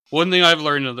One thing I've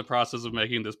learned in the process of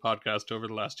making this podcast over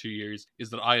the last 2 years is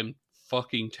that I am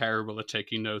fucking terrible at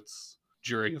taking notes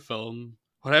during a film.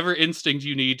 Whatever instinct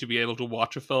you need to be able to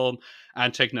watch a film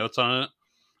and take notes on it,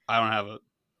 I don't have it.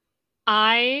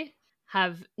 I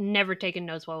have never taken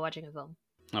notes while watching a film.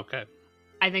 Okay.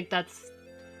 I think that's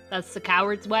the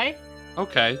coward's way.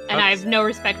 Okay. And I have no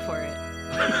respect for it.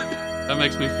 That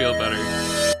makes me feel better.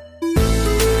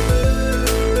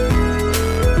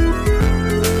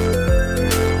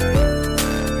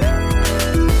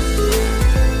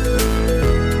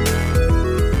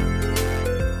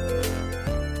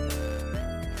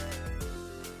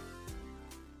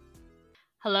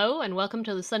 Hello, and welcome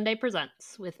to The Sunday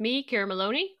Presents, with me, Ciara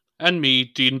Maloney. And me,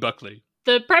 Dean Buckley.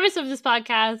 The premise of this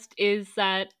podcast is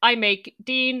that I make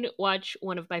Dean watch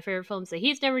one of my favorite films that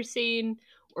he's never seen,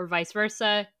 or vice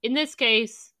versa. In this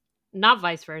case, not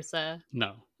vice versa.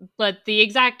 No. But the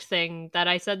exact thing that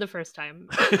I said the first time.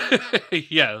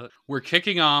 Yeah, we're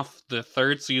kicking off the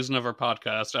third season of our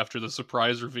podcast after the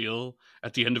surprise reveal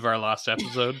at the end of our last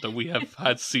episode that we have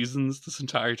had seasons this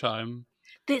entire time.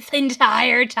 This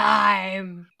entire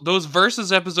time. Those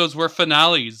Versus episodes were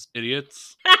finales,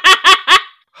 idiots.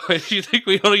 Why do you think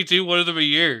we only do one of them a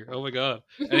year? Oh my god.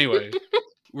 Anyway,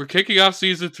 we're kicking off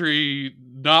season 3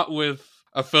 not with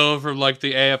a film from like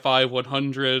the AFI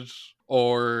 100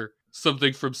 or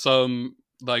something from some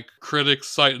like critics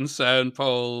sight and sound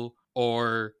poll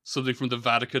or something from the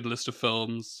Vatican list of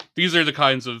films. These are the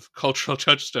kinds of cultural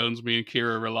touchstones me and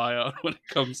Ciara rely on when it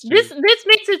comes to this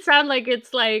makes it sound like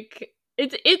it's like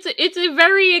it's a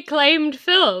very acclaimed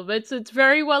film. It's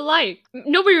very well liked.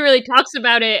 Nobody really talks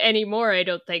about it anymore, I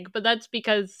don't think, but that's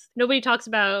because nobody talks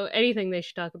about anything they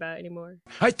should talk about anymore.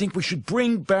 I think we should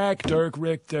bring back Dirk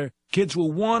Richter. Kids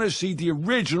will want to see the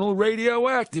original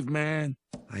Radioactive Man.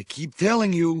 I keep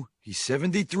telling you, he's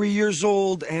 73 years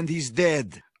old and he's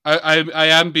dead. I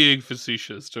am being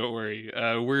facetious, don't worry.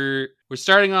 We're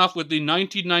starting off with the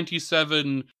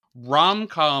 1997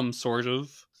 rom-com, sort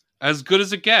of, As Good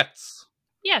as It Gets.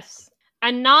 Yes,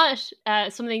 and not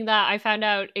something that I found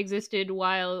out existed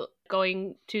while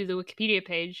going to the Wikipedia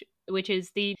page, which is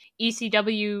the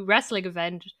ECW wrestling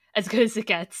event As Good as It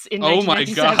Gets in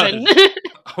 1997. My god.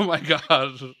 Oh my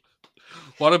god.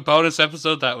 What a bonus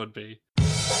episode that would be.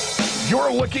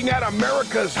 You're looking at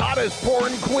America's hottest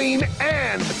porn queen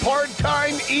and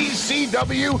part-time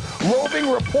ECW roving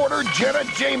reporter Jenna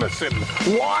Jameson.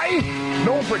 Why?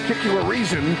 No particular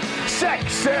reason.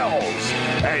 Sex sells,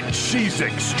 and she's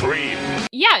extreme.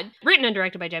 Yeah, written and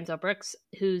directed by James L. Brooks,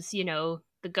 who's, you know,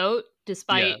 the GOAT,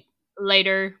 despite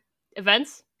later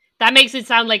events. That makes it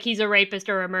sound like he's a rapist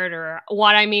or a murderer.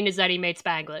 What I mean is that he made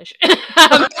Spanglish.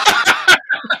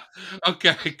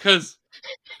 Okay, because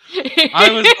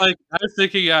I was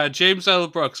thinking, James L.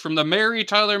 Brooks, from the Mary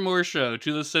Tyler Moore Show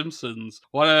to The Simpsons.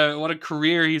 What a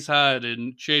career he's had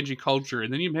in changing culture.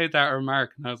 And then you made that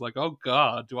remark, and I was like, oh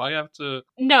god, do I have to?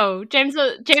 No, James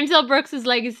L. Brooks'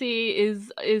 legacy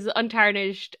is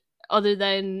untarnished. Other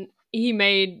than he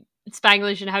made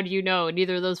Spanglish and How Do You Know?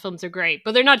 Neither of those films are great,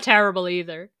 but they're not terrible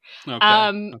either.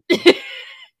 Okay.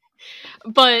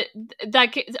 But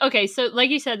okay, so like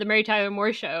you said, the Mary Tyler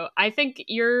Moore Show. I think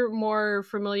you're more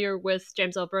familiar with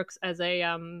James L. Brooks as a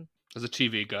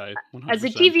TV guy. 100%. As a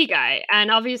TV guy, and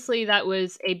obviously that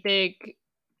was a big,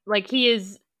 like, he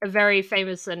is a very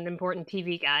famous and important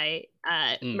TV guy.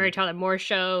 Mary Tyler Moore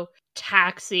Show,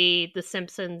 Taxi, The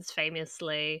Simpsons,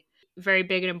 famously, very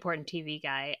big and important TV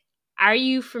guy. Are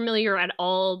you familiar at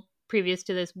all previous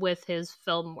to this with his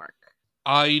film work?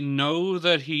 I know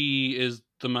that he is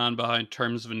the man behind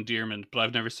Terms of Endearment, but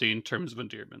I've never seen Terms of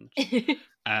Endearment.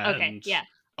 And okay, yeah.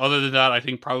 Other than that, I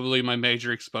think probably my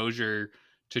major exposure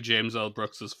to James L.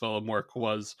 Brooks's film work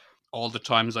was all the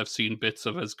times I've seen bits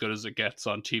of As Good as It Gets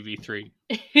on TV3.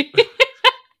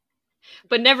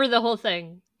 But never the whole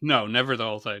thing. No, never the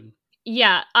whole thing.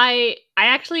 Yeah, I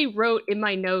actually wrote in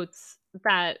my notes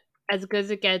that As Good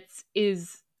as It Gets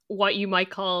is what you might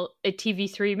call a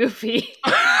TV3 movie.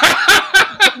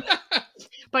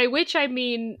 By which I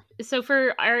mean, so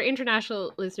for our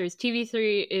international listeners,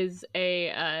 TV3 is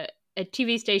a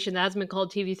TV station that hasn't been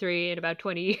called TV3 in about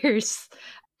 20 years.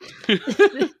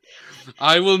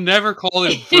 I will never call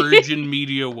it Virgin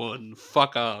Media One.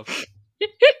 Fuck off.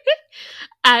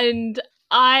 And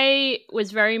I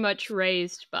was very much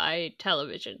raised by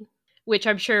television, which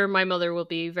I'm sure my mother will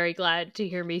be very glad to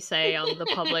hear me say on the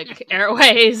public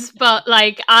airways. But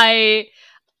like, I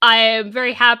am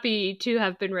very happy to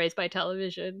have been raised by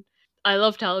television. I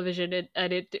love television,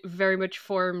 and it very much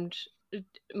formed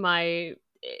my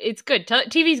it's good.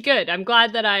 TV's good. I'm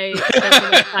glad that I spent so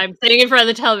much time sitting in front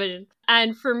of the television.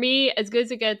 And for me, As Good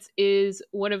as It Gets is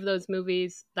one of those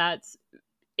movies that's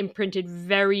imprinted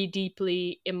very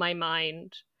deeply in my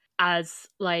mind as,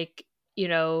 like, you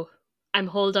know, I'm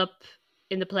holed up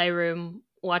in the playroom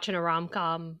watching a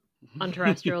rom-com on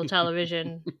terrestrial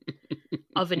television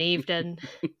of an evening.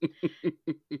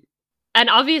 And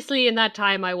obviously in that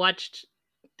time I watched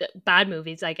bad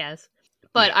movies, I guess.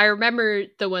 But I remember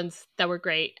the ones that were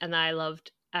great and that I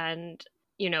loved. And,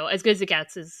 you know, As Good as It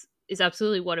Gets is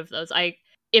absolutely one of those.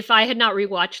 If I had not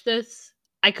rewatched this,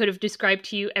 I could have described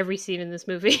to you every scene in this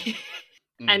movie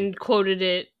and quoted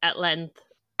it at length.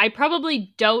 I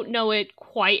probably don't know it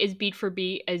quite as beat for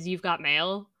beat as You've Got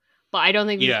Mail, but I don't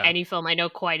think there's any film I know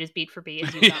quite as beat for beat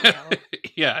as You've Got Mail.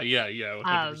 Yeah,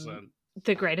 100%.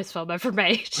 The greatest film ever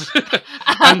made.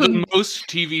 And the most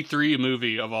TV3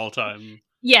 movie of all time.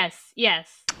 Yes. I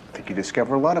think you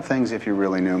discover a lot of things if you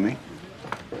really knew me.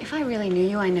 If I really knew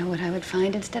you, I know what I would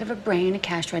find. Instead of a brain, a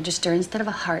cash register. Instead of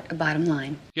a heart, a bottom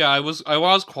line. Yeah, I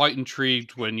was quite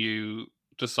intrigued when you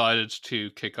decided to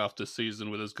kick off this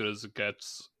season with As Good as It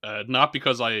Gets. Not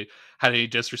because I had any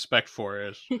disrespect for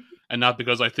it, and not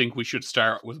because I think we should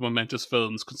start with momentous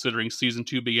films, considering season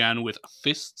 2 began with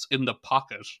Fists in the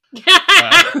Pocket.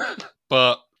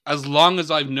 But as long as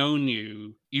I've known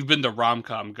you, you've been the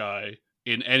rom-com guy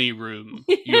in any room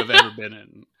you have ever been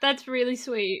in. That's really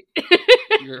sweet.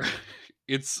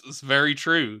 It's very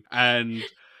true. And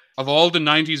of all the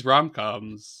 90s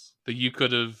rom-coms that you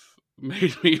could have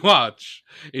made me watch,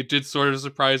 it did sort of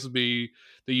surprise me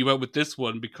that you went with this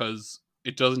one because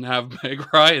it doesn't have Meg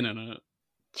Ryan in it.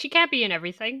 She can't be in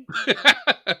everything.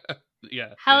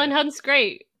 Yeah. Helen Hunt's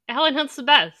great. Helen Hunt's the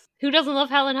best. Who doesn't love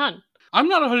Helen Hunt? I'm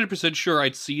not 100% sure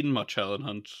I'd seen much Helen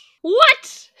Hunt.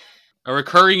 What? A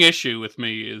recurring issue with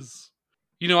me is,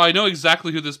 you know, I know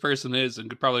exactly who this person is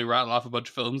and could probably rattle off a bunch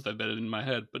of films that have been in my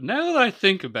head, but now that I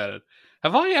think about it,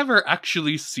 have I ever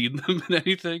actually seen them in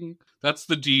anything? That's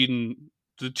the Dean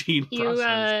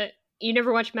process. You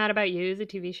never watched Mad About You, the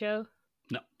TV show?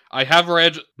 No. I have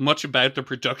read much about the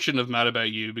production of Mad About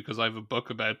You because I have a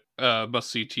book about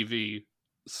must-see TV,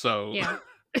 so... Yeah.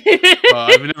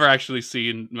 I've never actually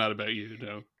seen Mad About You,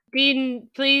 no. Dean,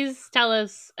 please tell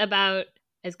us about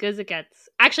As Good as It Gets.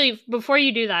 Actually, before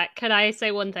you do that, can I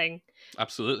say one thing?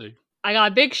 Absolutely. I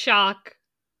got a big shock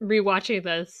rewatching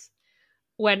this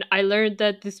when I learned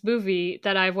that this movie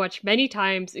that I've watched many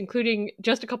times, including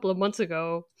just a couple of months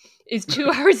ago, is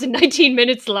 2 hours and 19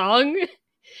 minutes long.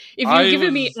 If you'd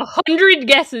given me 100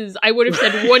 guesses, I would have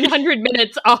said 100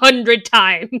 minutes 100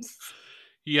 times.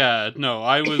 Yeah, no,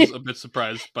 I was a bit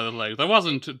surprised by the length. I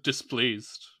wasn't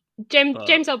displeased.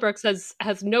 James L. Brooks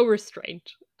has no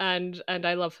restraint, and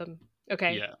I love him.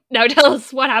 Okay, yeah. Now tell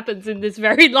us what happens in this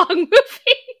very long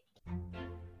movie.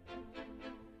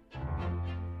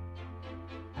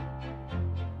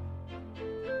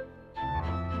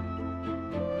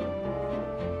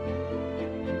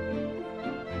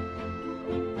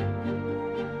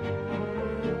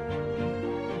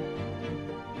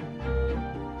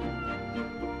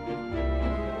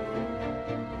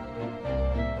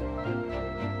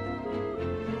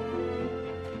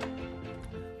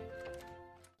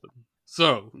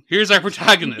 So, here's our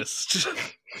protagonist.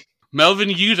 Melvin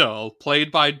Udall, played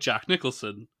by Jack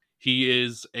Nicholson. He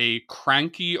is a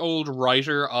cranky old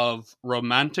writer of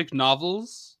romantic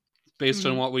novels, based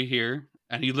on what we hear.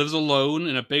 And he lives alone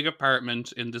in a big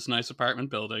apartment in this nice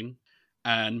apartment building.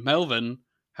 And Melvin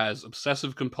has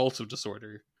obsessive-compulsive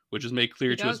disorder, which is made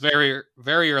clear to us very,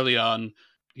 very early on.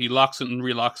 He locks and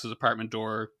relocks his apartment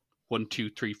door 1, 2,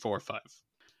 3, 4, 5.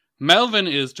 Melvin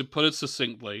is, to put it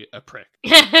succinctly, a prick.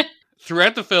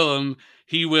 Throughout the film,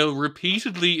 he will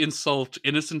repeatedly insult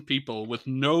innocent people with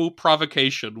no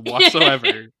provocation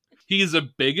whatsoever. He is a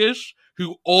bigot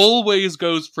who always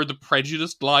goes for the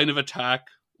prejudiced line of attack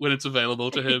when it's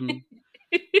available to him.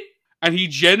 And he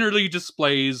generally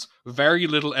displays very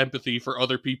little empathy for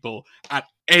other people at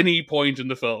any point in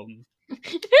the film.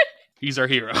 He's our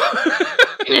hero.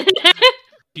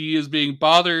 He is being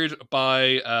bothered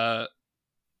by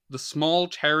the small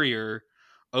terrier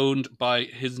owned by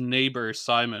his neighbor,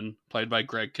 Simon, played by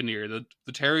Greg Kinnear.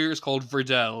 The terrier is called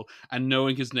Verdell, and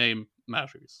knowing his name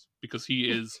matters, because he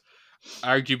is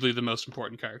arguably the most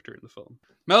important character in the film.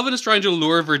 Melvin is trying to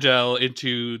lure Verdell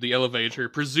into the elevator,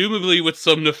 presumably with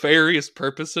some nefarious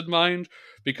purpose in mind,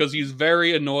 because he's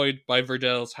very annoyed by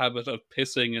Verdell's habit of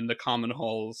pissing in the common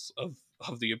halls of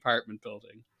the apartment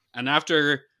building. And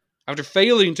after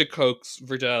failing to coax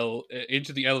Verdell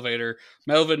into the elevator,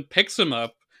 Melvin picks him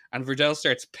up, and Verdell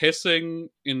starts pissing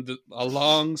in a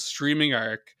long streaming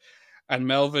arc, and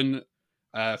Melvin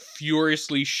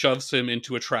furiously shoves him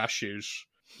into a trash chute,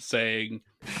 saying,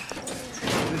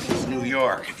 "This is New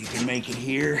York. If you can make it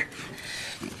here,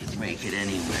 you can make it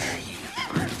anywhere, you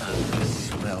ugly,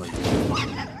 smelly."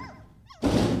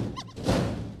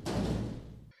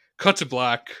 Cut to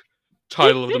black.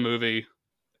 Title of the movie,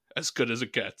 As Good As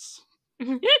It Gets.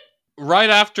 Right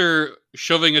after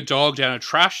shoving a dog down a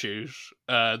trash chute,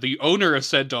 the owner of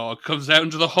said dog comes out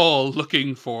into the hall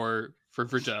looking for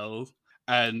Verdell.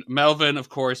 And Melvin, of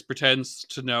course, pretends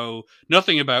to know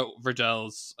nothing about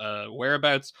Verdell's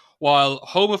whereabouts, while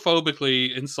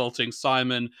homophobically insulting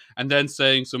Simon and then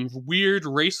saying some weird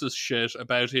racist shit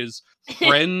about his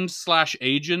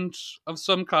friend/agent of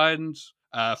some kind,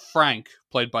 Frank,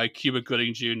 played by Cuba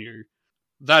Gooding Jr.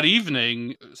 That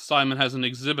evening, Simon has an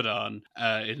exhibit on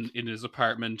in his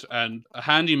apartment, and a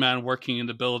handyman working in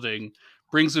the building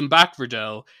brings him back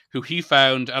Verdell, who he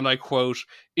found, and I quote,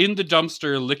 in the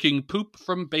dumpster licking poop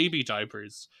from baby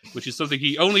diapers, which is something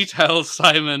he only tells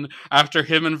Simon after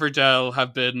him and Verdell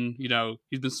have been,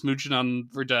 he's been smooching on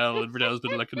Verdell, and Verdell's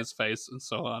been licking his face, and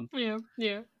so on.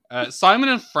 Yeah. Simon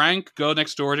and Frank go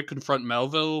next door to confront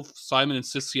Melville. Simon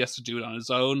insists he has to do it on his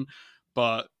own,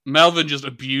 but Melvin just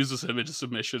abuses him into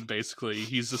submission, basically.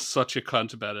 He's just such a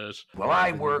cunt about it. Well,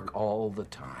 I work all the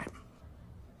time,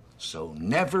 so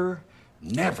never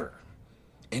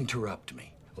interrupt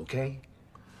me, okay?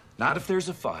 Not if there's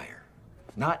a fire.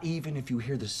 Not even if you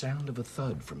hear the sound of a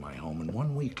thud from my home, and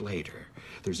 1 week later,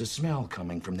 there's a smell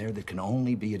coming from there that can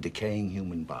only be a decaying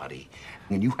human body.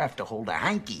 And you have to hold a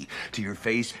hanky to your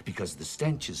face because the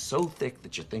stench is so thick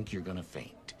that you think you're gonna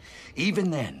faint.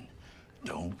 Even then,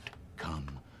 don't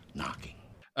come knocking.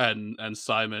 And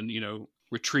Simon,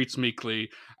 retreats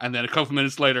meekly, and then a couple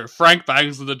minutes later, Frank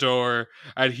bangs on the door,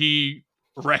 and he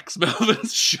wrecks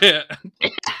Melvin's shit.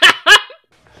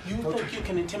 You think you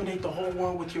can intimidate the whole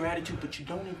world with your attitude, but you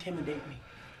don't intimidate me.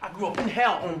 I grew up in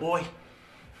hell, homeboy.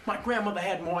 My grandmother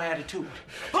had more attitude.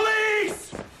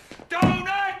 Police! Don't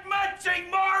act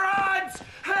matching, morons!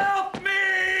 Help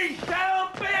me!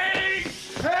 Help me!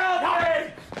 Help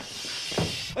me!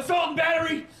 Assault and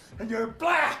battery, and you're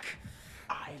black.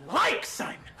 I like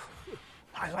Simon.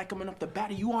 I like him enough to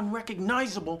batter you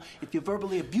unrecognizable if you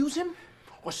verbally abuse him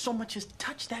or so much as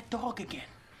touch that dog again.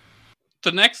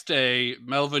 The next day,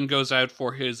 Melvin goes out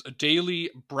for his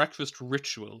daily breakfast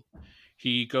ritual.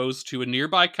 He goes to a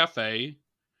nearby cafe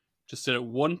to sit at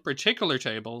one particular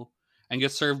table and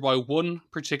get served by one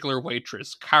particular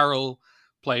waitress, Carol,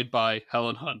 played by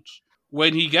Helen Hunt.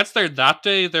 When he gets there that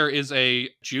day, there is a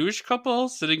Jewish couple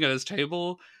sitting at his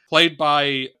table, played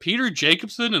by Peter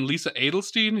Jacobson and Lisa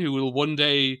Edelstein, who will one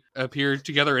day appear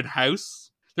together in House.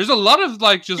 There's a lot of,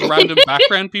 just random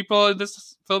background people in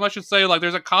this film, I should say.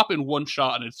 There's a cop in one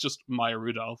shot, and it's just Maya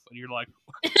Rudolph, and you're like,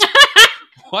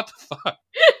 what the fuck?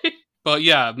 But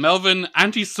yeah, Melvin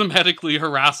anti-Semitically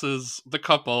harasses the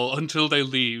couple until they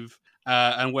leave.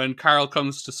 And when Carol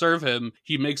comes to serve him,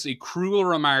 he makes a cruel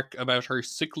remark about her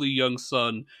sickly young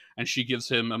son, and she gives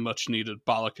him a much-needed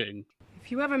bollocking.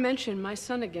 If you ever mention my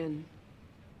son again,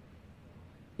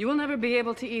 you will never be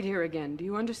able to eat here again. Do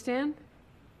you understand?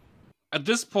 At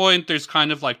this point, there's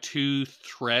kind of two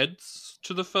threads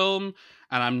to the film,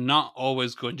 and I'm not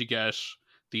always going to get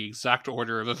the exact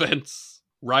order of events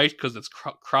right, because it's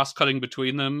cross-cutting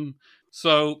between them.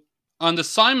 So, on the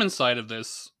Simon side of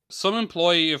this, some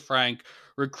employee of Frank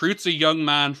recruits a young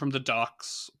man from the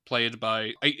docks, played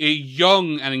by a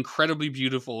young and incredibly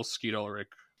beautiful Skeet Ulrich,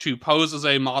 to pose as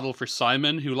a model for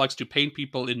Simon, who likes to paint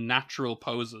people in natural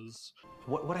poses.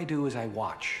 What I do is I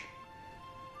watch.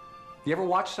 You ever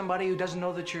watch somebody who doesn't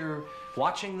know that you're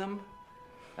watching them?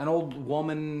 An old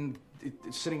woman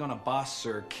sitting on a bus,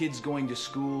 or kids going to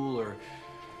school, or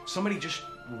somebody just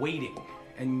waiting,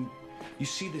 and you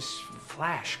see this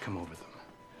flash come over them.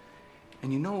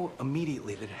 And you know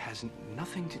immediately that it has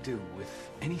nothing to do with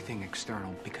anything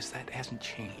external, because that hasn't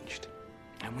changed.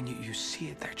 And when you see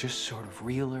it, they're just sort of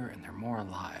realer and they're more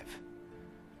alive.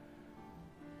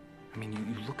 I mean,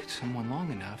 you look at someone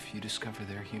long enough, you discover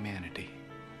their humanity.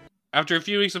 After a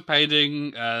few weeks of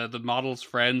painting, the model's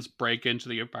friends break into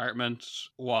the apartment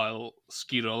while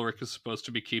Skeet Ulrich is supposed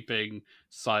to be keeping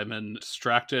Simon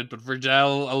distracted. But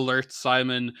Verdell alerts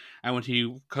Simon, and when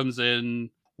he comes in,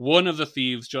 one of the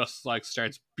thieves just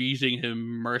starts beating him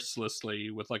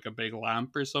mercilessly with a big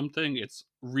lamp or something. It's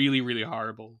really, really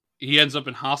horrible. He ends up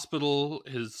in hospital.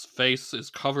 His face is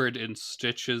covered in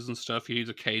stitches and stuff. He needs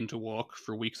a cane to walk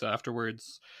for weeks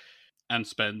afterwards, and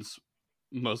spends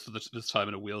most of this time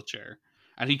in a wheelchair.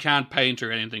 And he can't paint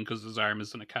or anything because his arm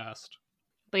is in a cast.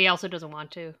 But he also doesn't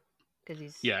want to, because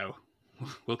he's... Yeah,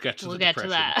 we'll get to we'll the get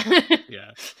depression. to that.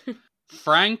 Yeah.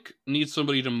 Frank needs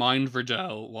somebody to mind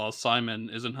Verdell while Simon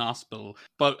is in hospital,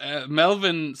 but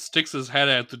Melvin sticks his head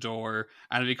out the door,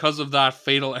 and because of that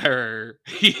fatal error,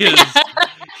 he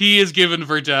is given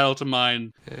Verdell to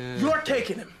mind. You're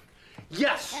taking him.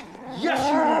 Yes. Yes,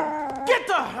 you are. Get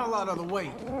the hell out of the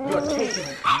way. You're taking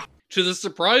him. To the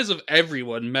surprise of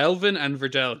everyone, Melvin and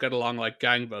Verdell get along like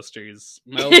gangbusters.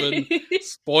 Melvin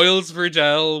spoils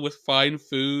Verdell with fine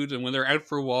food, and when they're out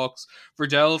for walks,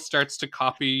 Verdell starts to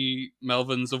copy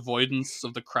Melvin's avoidance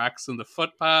of the cracks in the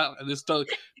footpath, and this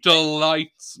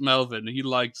delights Melvin. He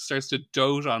starts to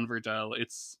dote on Verdell.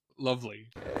 It's lovely.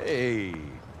 Hey,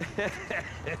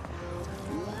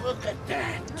 look at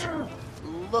that.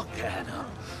 Look at him.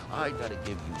 I gotta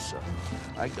give you something.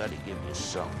 I gotta give you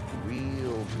something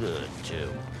real good, too.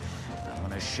 I'm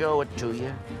gonna show it to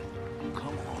you.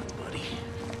 Come on, buddy.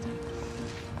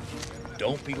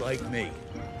 Don't be like me.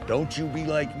 Don't you be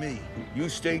like me. You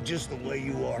stay just the way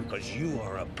you are, because you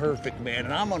are a perfect man,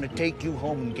 and I'm gonna take you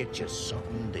home and get you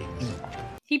something to eat.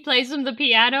 He plays him the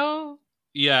piano.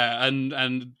 Yeah,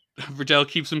 and Verdell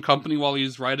keeps him company while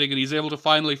he's writing, and he's able to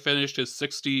finally finish his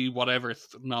 60-whatever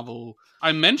novel.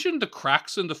 I mentioned the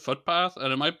cracks in the footpath,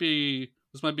 and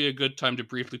this might be a good time to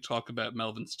briefly talk about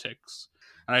Melvin's tics.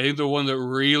 And I think the one that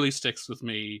really sticks with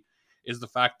me is the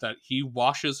fact that he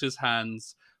washes his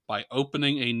hands by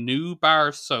opening a new bar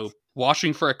of soap,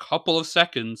 washing for a couple of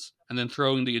seconds, and then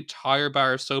throwing the entire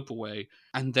bar of soap away,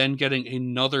 and then getting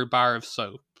another bar of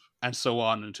soap, and so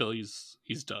on until he's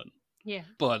done. Yeah.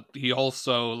 But he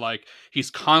also,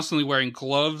 he's constantly wearing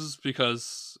gloves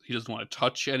because he doesn't want to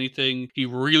touch anything. He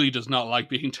really does not like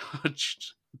being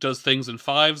touched. Does things in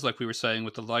fives, like we were saying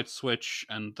with the light switch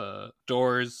and the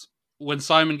doors. When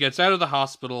Simon gets out of the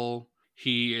hospital,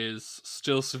 he is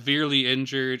still severely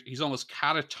injured. He's almost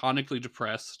catatonically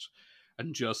depressed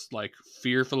and just,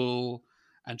 fearful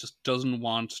and just doesn't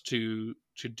want to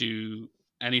do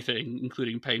anything,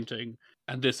 including painting.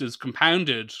 And this is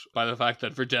compounded by the fact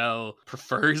that Verdell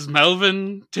prefers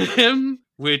Melvin to him,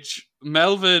 which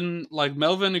Melvin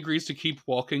agrees to keep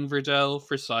walking Verdell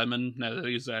for Simon now that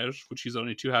he's out, which he's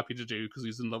only too happy to do because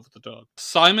he's in love with the dog.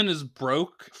 Simon is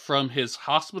broke from his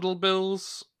hospital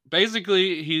bills.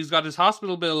 Basically, he's got his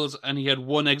hospital bills and he had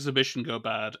one exhibition go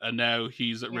bad, and now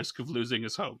he's at risk of losing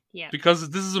his home. Yeah. Because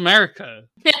this is America.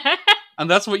 And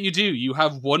that's what you do. You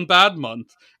have one bad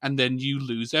month, and then you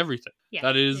lose everything. Yeah,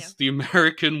 that is the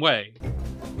American way.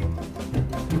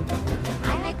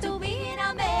 I like to be in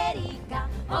America.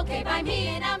 Okay, by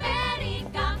me in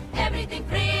America. Everything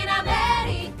free in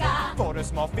America. For a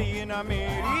small fee in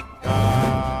America.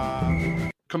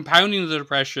 Compounding the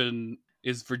depression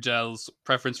is Verdell's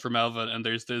preference for Melvin, and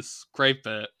there's this great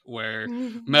bit where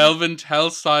Melvin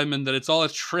tells Simon that it's all a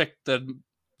trick, that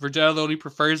Verdell only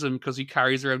prefers him because he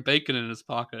carries around bacon in his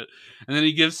pocket. And then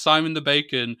he gives Simon the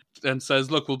bacon and says,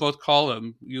 look, we'll both call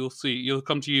him. You'll see. You'll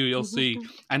come to you. You'll see.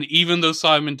 And even though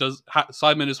Simon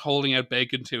is holding out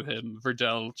bacon to him,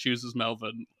 Verdell chooses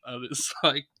Melvin. And it's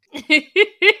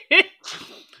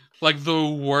like the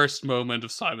worst moment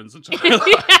of Simon's entire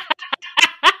life.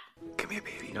 Come here,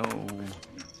 baby. No,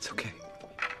 it's okay.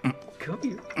 Come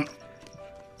here.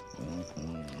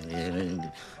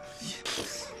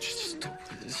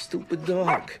 Stupid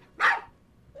dog.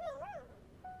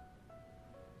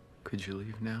 Could you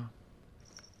leave now?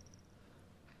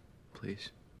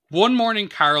 Please. One morning,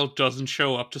 Carol doesn't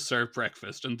show up to serve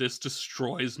breakfast, and this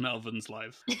destroys Melvin's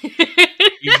life.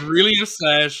 He's really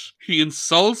upset. He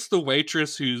insults the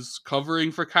waitress who's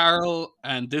covering for Carol,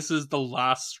 and this is the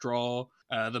last straw.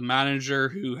 The manager,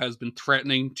 who has been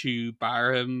threatening to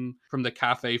bar him from the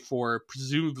cafe for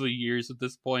presumably years at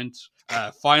this point,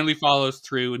 finally follows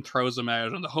through and throws him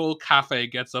out, and the whole cafe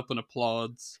gets up and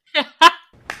applauds.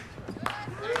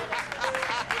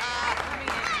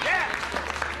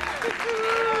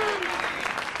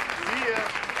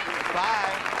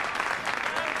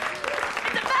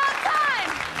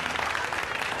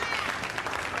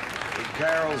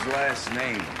 Carol's last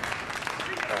name?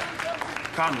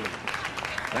 Conley.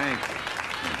 Thank you.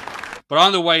 But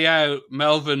on the way out,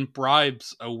 Melvin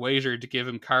bribes a waiter to give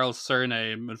him Carol's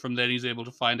surname, and from then he's able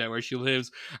to find out where she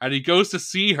lives. And he goes to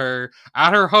see her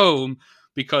at her home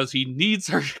because he needs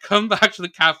her to come back to the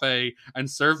cafe and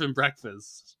serve him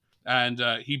breakfast. And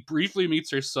he briefly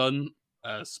meets her son,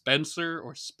 Spencer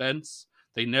or Spence.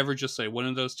 They never just say one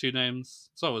of those two names.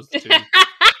 It's always the two.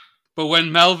 But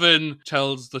when Melvin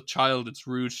tells the child it's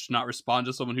rude to not respond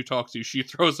to someone who talks to you, she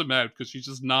throws him out because she's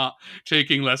just not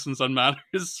taking lessons on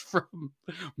manners from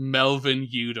Melvin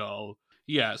Udall.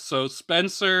 Yeah, so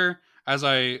Spencer, as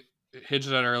I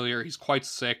hinted at earlier, he's quite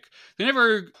sick. They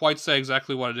never quite say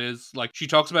exactly what it is. Like, she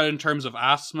talks about it in terms of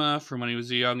asthma from when he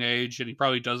was a young age, and he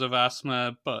probably does have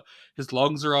asthma, but his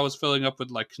lungs are always filling up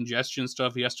with, like, congestion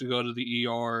stuff. He has to go to the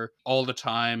ER all the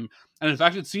time. And in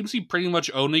fact, it seems he pretty much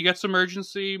only gets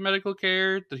emergency medical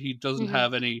care, that he doesn't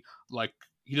have any, like,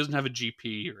 he doesn't have a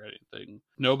GP or anything.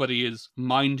 Nobody is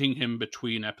minding him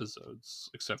between episodes,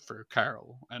 except for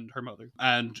Carol and her mother.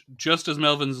 And just as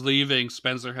Melvin's leaving,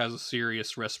 Spencer has a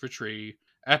serious respiratory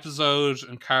episode,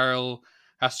 and Carol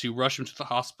has to rush him to the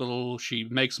hospital. She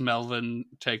makes Melvin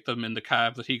take them in the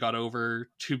cab that he got over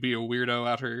to be a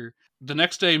weirdo at her. The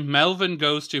next day, Melvin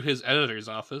goes to his editor's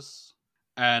office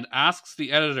and asks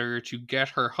the editor to get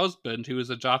her husband, who is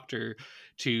a doctor,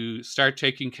 to start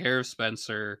taking care of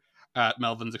Spencer at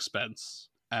Melvin's expense.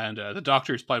 And the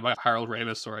doctor is played by Harold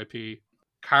Ramis, R.I.P.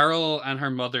 Carol and her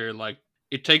mother, like,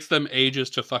 it takes them ages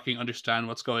to fucking understand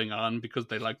what's going on because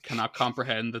they, like, cannot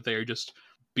comprehend that they are just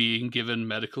being given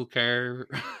medical care.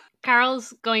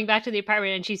 Carol's going back to the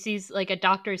apartment and she sees, like, a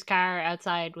doctor's car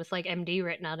outside with, like, MD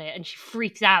written on it, and she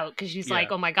freaks out because she's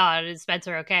like, oh my god, is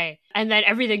Spencer okay? And then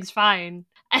everything's fine.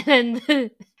 And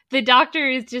then the doctor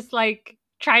is just, like,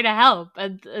 trying to help,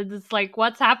 and it's like,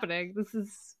 what's happening? This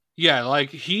is... Yeah, like,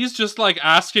 he's just, like,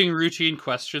 asking routine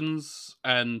questions,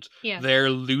 and they're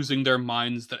losing their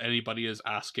minds that anybody is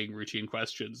asking routine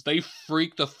questions. They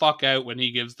freak the fuck out when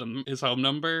he gives them his home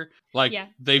number. Like,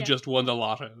 they've just won the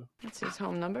lotto. That's his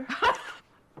home number.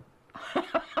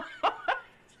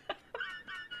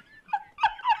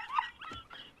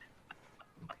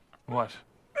 What?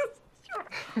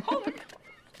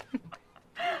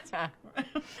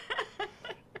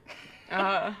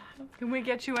 Can we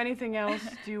get you anything else?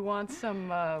 Do you want some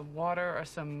water or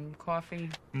some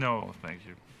coffee? No, thank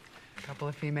you. A couple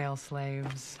of female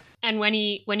slaves. And when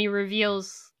he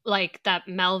reveals, like, that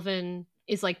Melvin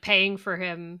is, like, paying for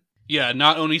him. Yeah,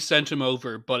 not only sent him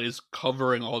over, but is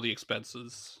covering all the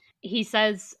expenses. He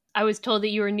says, I was told that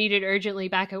you were needed urgently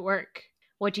back at work.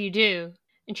 What do you do?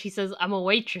 And she says, I'm a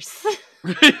waitress.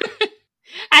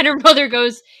 And her mother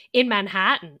goes, in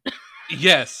Manhattan.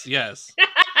 Yes.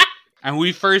 And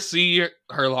we first see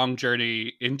her long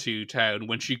journey into town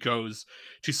when she goes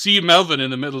to see Melvin in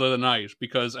the middle of the night,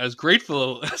 because as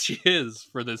grateful as she is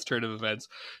for this turn of events,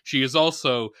 she is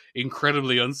also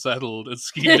incredibly unsettled and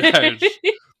schemed out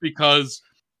because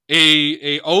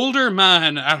a older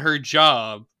man at her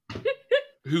job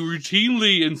who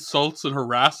routinely insults and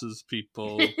harasses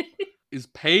people is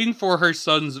paying for her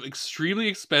son's extremely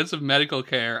expensive medical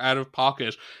care out of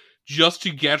pocket just to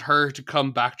get her to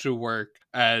come back to work.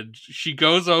 And she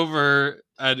goes over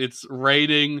and it's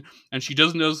raining and she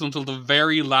doesn't notice until the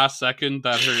very last second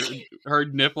that her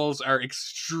nipples are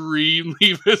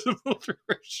extremely visible through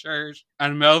her shirt.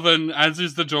 And Melvin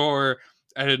answers the door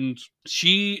and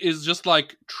she is just,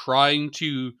 like, trying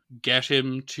to get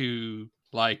him to,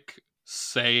 like,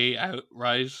 say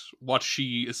outright what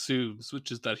she assumes,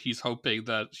 which is that he's hoping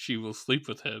that she will sleep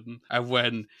with him. And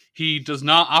when he does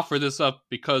not offer this up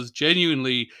because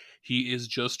genuinely he is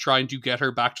just trying to get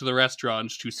her back to the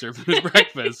restaurant to serve him his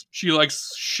breakfast, she, like,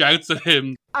 shouts at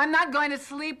him, I'm not going to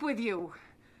sleep with you.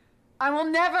 I will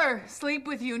never sleep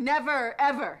with you. Never,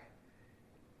 ever.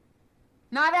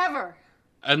 Not ever.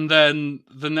 And then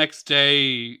the next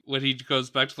day, when he goes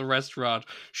back to the restaurant,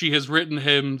 she has written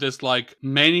him this, like,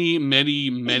 many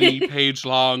page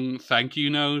long thank you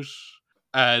note.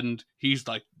 And he's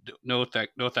like, no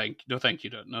thank you.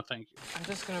 I'm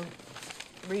just going to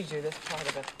read you this part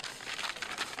of it.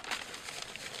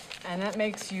 And that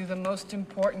makes you the most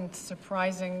important,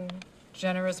 surprising,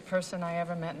 generous person I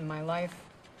ever met in my life.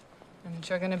 And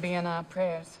you're going to be in our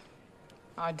prayers,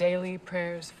 our daily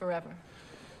prayers forever.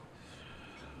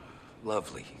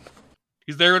 Lovely.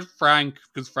 He's there with Frank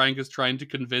because Frank is trying to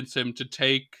convince him to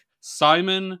take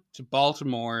Simon to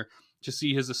Baltimore to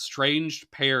see his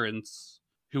estranged parents,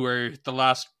 who are the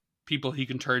last people he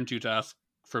can turn to ask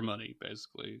for money,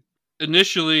 basically.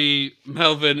 Initially,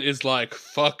 Melvin is like,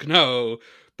 fuck no,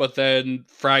 but then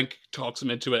Frank talks him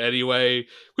into it anyway,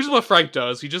 which is what Frank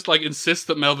does. He just, like, insists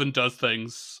that Melvin does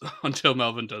things until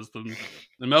Melvin does them.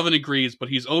 And Melvin agrees, but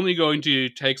he's only going to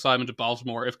take Simon to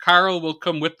Baltimore if Carol will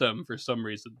come with them for some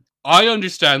reason. I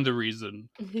understand the reason,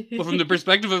 but from the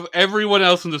perspective of everyone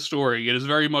else in the story, it is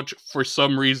very much for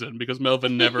some reason, because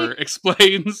Melvin never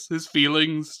explains his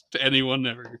feelings to anyone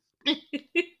ever.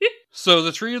 So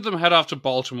the three of them head off to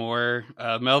Baltimore.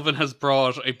 Melvin has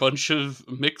brought a bunch of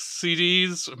mixed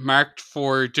CDs marked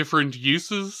for different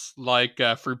uses, like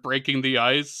for breaking the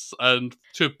ice and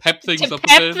to pep things up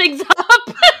a bit. Things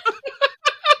up.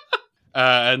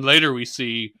 And later we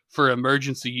see for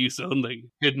emergency use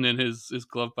only, hidden in his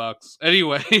glove box.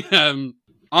 Anyway,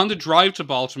 on the drive to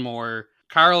Baltimore,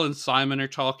 Carol and Simon are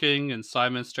talking, and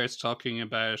Simon starts talking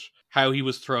about how he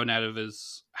was thrown out of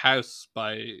his house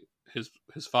by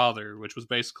his father, which was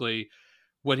basically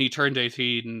when he turned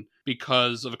 18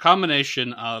 because of a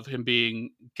combination of him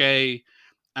being gay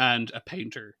and a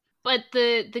painter. But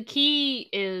the key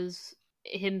is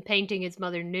him painting his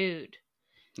mother nude.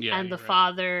 Yeah, and the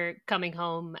father coming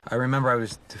home. I remember I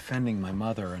was defending my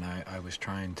mother, and I was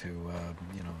trying to,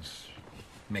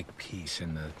 make peace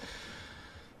in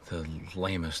the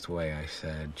lamest way. I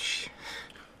said,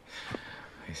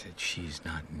 she's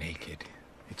not naked.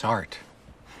 It's art.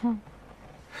 And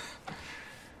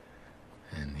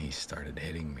he started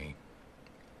hitting me.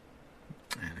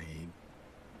 And he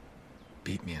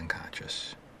beat me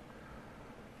unconscious.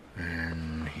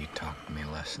 And he talked to me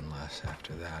less and less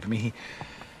after that. I mean,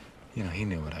 he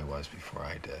knew what I was before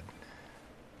I did.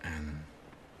 And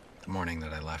the morning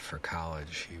that I left for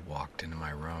college, he walked into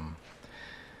my room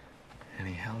and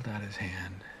he held out his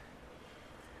hand,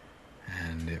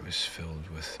 and it was filled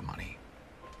with money.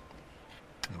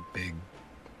 A big,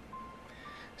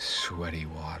 sweaty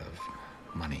wad of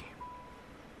money.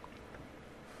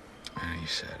 And he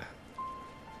said,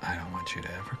 I don't want you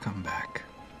to ever come back.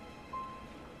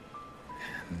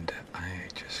 And I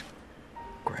just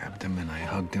grabbed him and I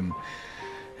hugged him,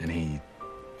 and he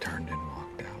turned and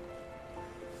walked out.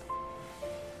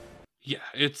 Yeah,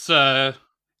 it's a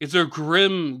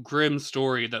grim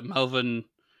story that Melvin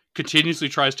continuously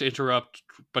tries to interrupt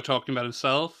by talking about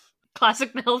himself.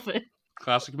 Classic Melvin.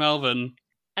 Classic Melvin.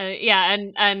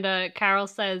 And Carol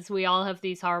says we all have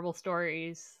these horrible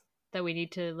stories that we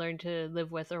need to learn to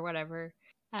live with or whatever.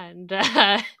 And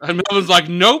Melvin's like,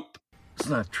 nope. It's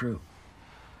not true.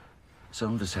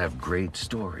 Some of us have great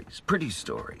stories, pretty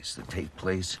stories that take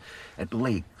place at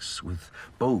lakes with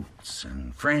boats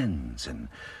and friends and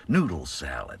noodle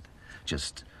salad.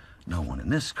 Just no one in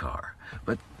this car,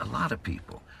 but a lot of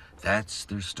people. That's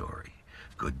their story.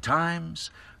 Good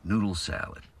times, noodle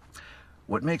salad.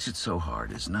 What makes it so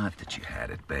hard is not that you had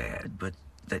it bad, but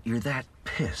that you're that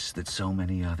pissed that so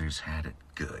many others had it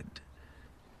good.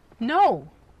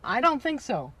 No, I don't think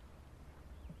so.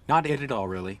 Not it at all,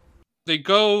 really. They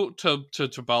go to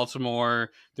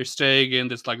Baltimore. They're staying in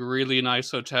this really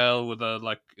nice hotel with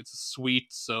it's a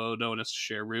suite, so no one has to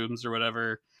share rooms or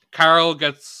whatever. Carol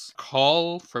gets a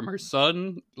call from her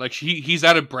son. He's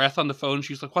out of breath on the phone.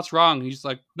 She's like, what's wrong? He's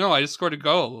like, no, I just scored a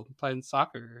goal playing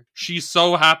soccer. She's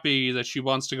so happy that she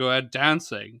wants to go out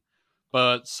dancing,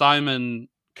 but Simon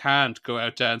can't go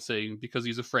out dancing because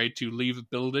he's afraid to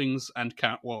leave buildings and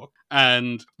can't walk.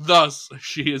 And thus,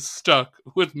 she is stuck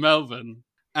with Melvin.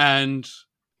 And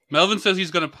Melvin says he's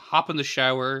going to hop in the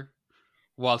shower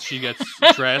while she gets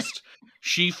dressed.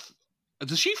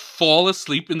 Does she fall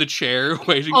asleep in the chair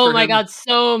waiting for him? Oh my god,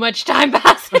 so much time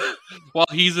passing. While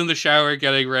he's in the shower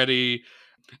getting ready.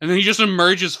 And then he just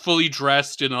emerges fully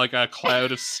dressed in a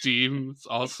cloud of steam. It's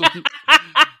awesome.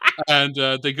 And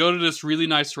they go to this really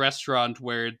nice restaurant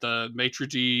where the maitre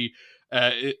d'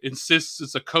 insists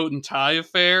it's a coat and tie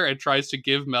affair and tries to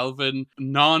give Melvin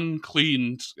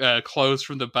non-cleaned clothes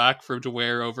from the back for him to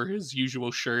wear over his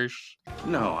usual shirt.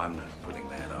 No, I'm not putting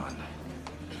that on.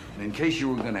 And in case you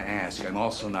were going to ask, I'm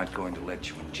also not going to let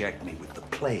you inject me with the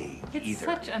plague It's either.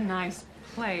 such a nice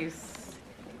place.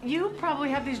 You probably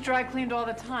have these dry cleaned all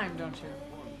the time, don't you?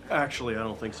 Actually, I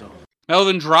don't think so.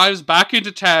 Melvin drives back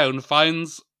into town,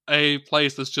 finds a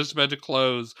place that's just about to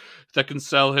close that can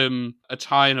sell him a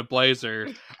tie and a blazer.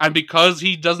 And because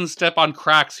he doesn't step on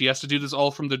cracks, he has to do this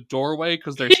all from the doorway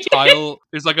because there's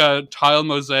there's a tile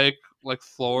mosaic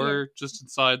floor just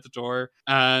inside the door.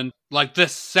 And the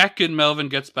second Melvin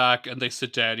gets back and they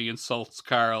sit down, he insults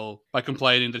Carol by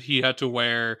complaining that he had to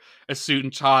wear a suit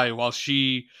and tie while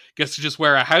she gets to just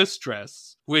wear a house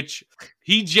dress, which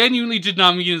he genuinely did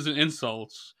not mean as an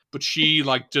insult, but she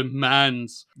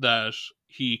demands that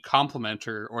he compliment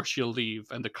her or she'll leave.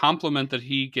 And the compliment that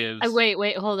he gives...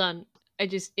 Wait, hold on. I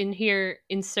just, in here,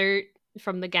 insert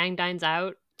from The Gang Dines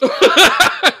Out.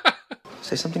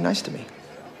 Say something nice to me.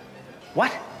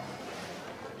 What?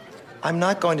 I'm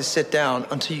not going to sit down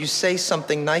until you say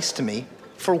something nice to me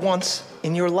for once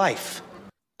in your life.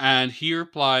 And he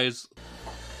replies,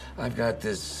 I've got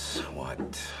this,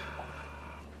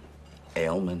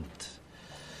 ailment.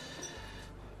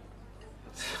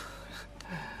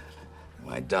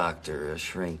 My doctor, a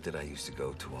shrink that I used to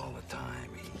go to all the time,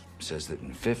 he says that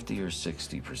in 50 or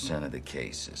 60% of the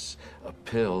cases, a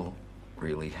pill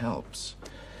really helps.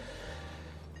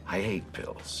 I hate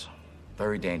pills.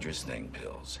 Very dangerous thing,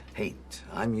 pills. Hate.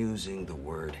 I'm using the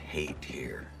word hate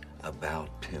here.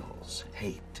 about pills,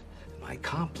 hate. My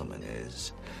compliment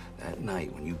is that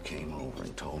night when you came over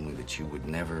and told me that you would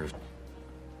never...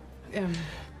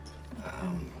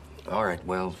 all right,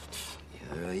 well,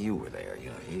 you were there.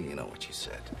 You know what you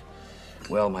said.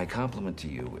 Well, my compliment to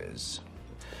you is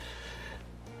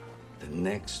the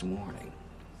next morning,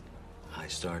 I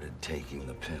started taking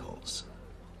the pills.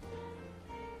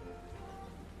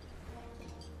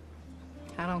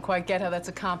 I don't quite get how that's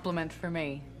a compliment for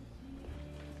me.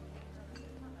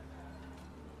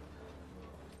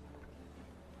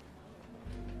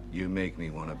 You make me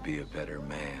want to be a better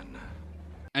man.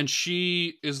 And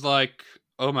she is like,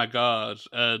 oh my god,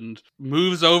 and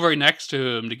moves over next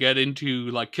to him to get into,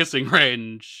 like, kissing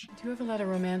range. Do you ever let a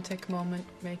romantic moment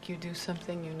make you do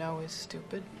something you know is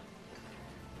stupid?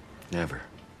 Never.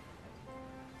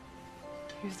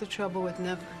 Here's the trouble with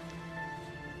never.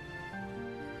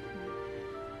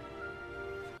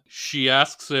 She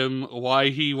asks him why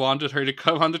he wanted her to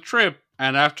come on the trip.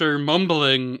 And after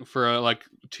mumbling for like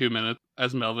 2 minutes,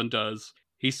 as Melvin does,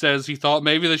 he says he thought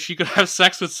maybe that she could have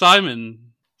sex with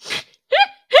Simon.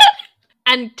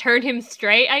 And turn him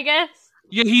straight, I guess?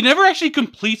 Yeah, he never actually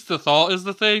completes the thought is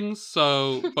the thing,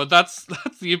 so... But that's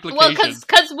the implication. Well,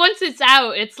 because once it's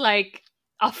out, it's like,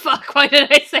 oh fuck, why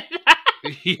did I say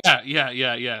that?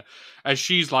 Yeah. And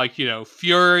she's like,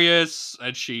 furious,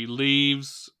 and she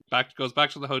leaves, goes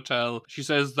back to the hotel. She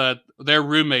says that they're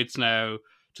roommates now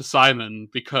to Simon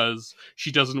because she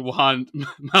doesn't want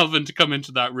Melvin to come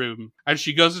into that room. And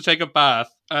she goes to take a bath,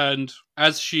 and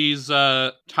as she's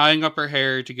tying up her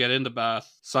hair to get in the bath,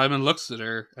 Simon looks at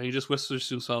her and he just whispers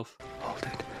to himself, "Hold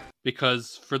it."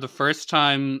 Because for the first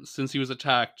time since he was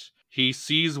attacked, he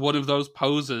sees one of those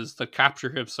poses that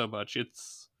capture him so much.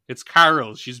 It's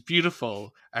Carol. She's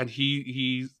beautiful. And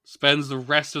he spends the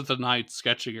rest of the night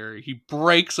sketching her. He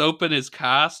breaks open his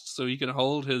cast so he can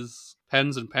hold his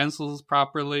pens and pencils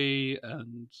properly,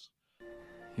 and...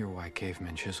 You're white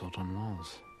cavemen chiseled on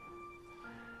walls.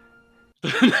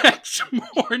 The next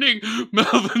morning,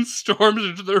 Melvin storms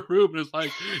into the room and is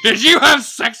like, "Did you have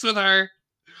sex with her?"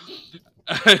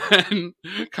 And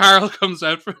Carl comes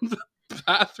out from the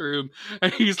bathroom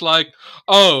and he's like,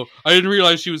 "Oh, I didn't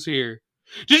realize she was here.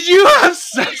 Did you have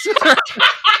sex with her?"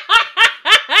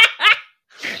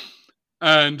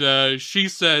 And she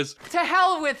says, To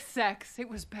hell with sex. It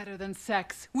was better than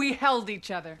sex. We held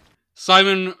each other.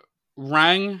 Simon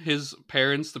rang his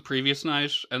parents the previous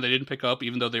night and they didn't pick up,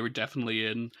 even though they were definitely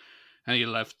in. And he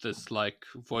left this,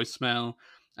 voicemail.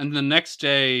 And the next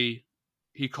day,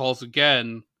 he calls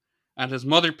again and his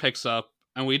mother picks up.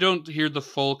 And we don't hear the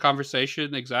full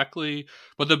conversation exactly.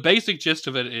 But the basic gist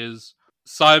of it is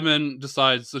Simon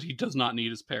decides that he does not need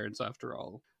his parents after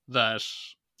all. That...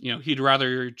 he'd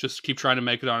rather just keep trying to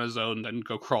make it on his own than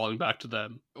go crawling back to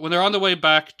them. When they're on the way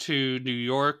back to New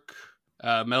York,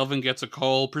 Melvin gets a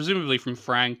call, presumably from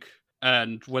Frank.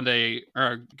 And when they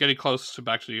are getting close to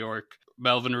back to New York,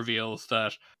 Melvin reveals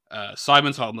that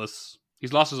Simon's homeless.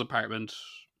 He's lost his apartment.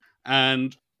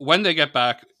 And when they get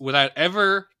back, without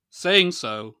ever saying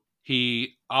so,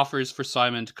 he offers for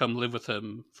Simon to come live with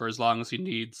him for as long as he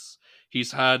needs.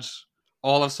 He's had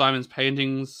all of Simon's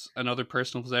paintings and other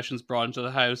personal possessions brought into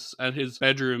the house, and his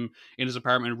bedroom in his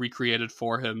apartment recreated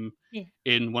for him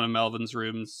in one of Melvin's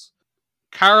rooms.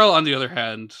 Carol, on the other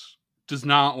hand, does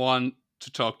not want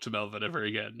to talk to Melvin ever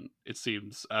again, it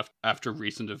seems, after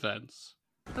recent events.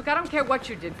 Look, I don't care what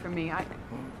you did for me.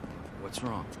 What's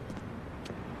wrong?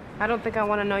 I don't think I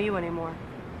want to know you anymore.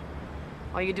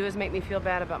 All you do is make me feel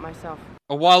bad about myself.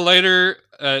 A while later,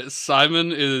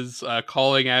 Simon is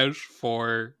calling out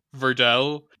for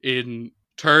Verdell in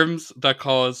terms that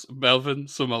cause Melvin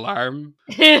some alarm.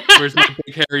 Where's my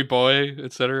big hairy boy,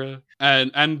 etc.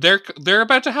 And they're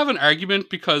about to have an argument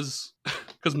because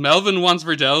Melvin wants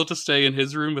Verdell to stay in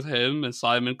his room with him, and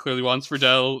Simon clearly wants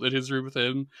Verdell in his room with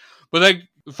him. But then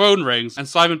the phone rings, and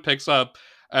Simon picks up,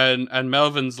 and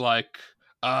Melvin's like,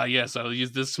 yes, I'll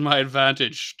use this to my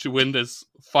advantage to win this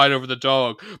fight over the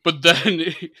dog. But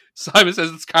then Simon says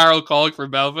it's Carol calling for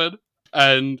Melvin,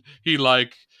 and he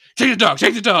take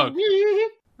the dog!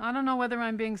 I don't know whether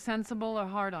I'm being sensible or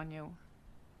hard on you.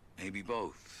 Maybe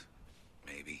both.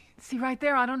 Maybe. See, right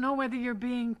there, I don't know whether you're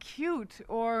being cute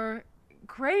or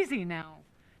crazy now.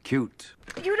 Cute.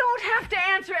 You don't have to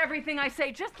answer everything I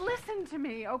say. Just listen to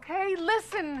me, okay?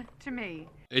 Listen to me.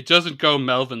 It doesn't go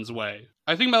Melvin's way.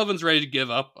 I think Melvin's ready to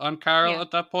give up on Carol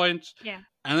at that point. Yeah.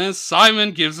 And then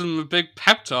Simon gives him a big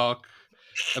pep talk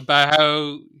about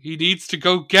how he needs to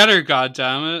go get her,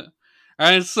 goddammit.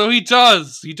 And so he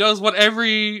does. He does what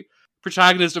every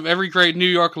protagonist of every great New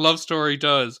York love story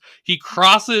does. He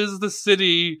crosses the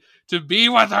city to be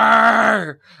with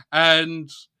her! And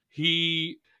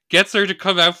he gets her to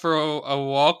come out for a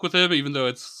walk with him, even though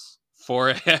it's 4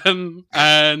 a.m.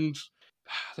 And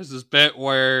there's this bit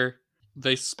where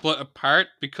they split apart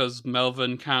because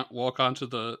Melvin can't walk onto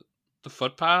the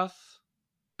footpath,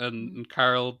 and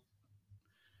Carol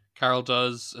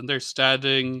does, and they're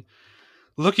standing,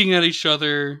 looking at each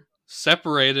other,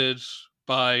 separated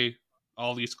by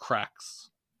all these cracks.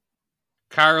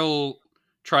 Carol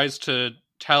tries to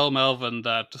tell Melvin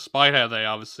that despite how they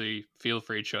obviously feel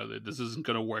for each other, this isn't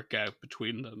going to work out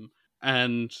between them.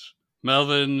 And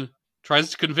Melvin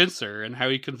tries to convince her, and how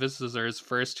he convinces her is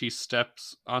first he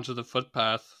steps onto the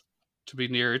footpath to be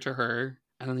nearer to her,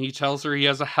 and then he tells her he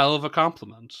has a hell of a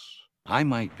compliment. I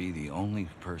might be the only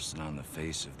person on the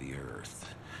face of the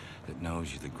earth that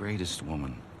knows you're the greatest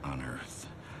woman on earth.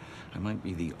 I might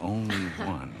be the only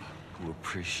one who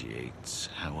appreciates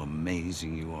how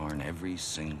amazing you are in every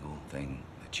single thing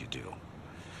that you do.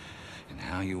 And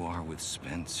how you are with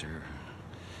Spence.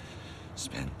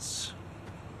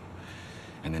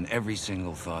 And in every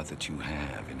single thought that you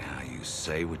have, and how you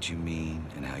say what you mean,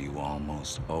 and how you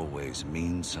almost always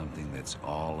mean something that's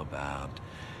all about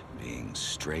being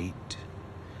straight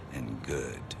and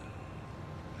good.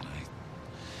 And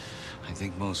I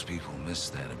think most people miss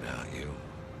that about you.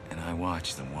 And I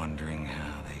watch them wondering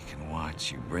how they can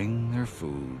watch you bring their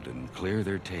food and clear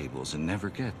their tables and never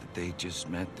get that they just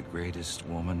met the greatest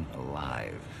woman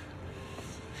alive.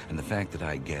 And the fact that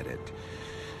I get it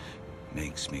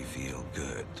makes me feel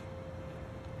good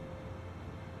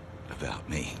about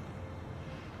me.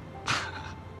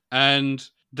 And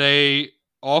they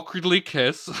awkwardly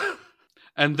kiss.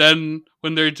 And then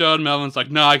when they're done, Melvin's like,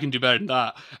 no, I can do better than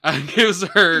that. And gives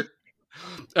her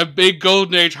a big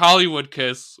Golden Age Hollywood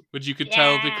kiss, which you could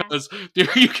tell because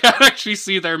you can't actually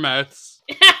see their mouths.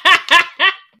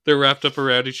 They're wrapped up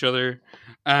around each other.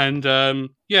 And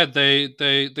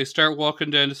they start walking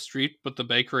down the street, but the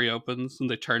bakery opens and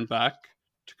they turn back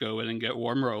to go in and get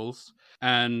warm rolls.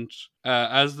 And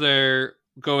as they're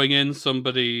going in,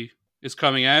 somebody is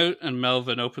coming out, and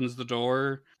Melvin opens the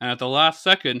door. And at the last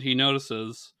second, he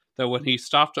notices that when he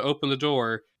stopped to open the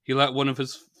door, he let one of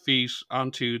his feet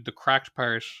onto the cracked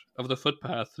part of the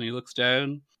footpath, and he looks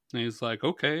down and he's like,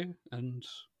 okay, and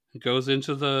he goes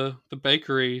into the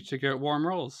bakery to get warm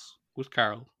rolls with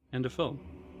Carol. End of film.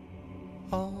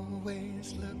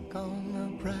 Always look on the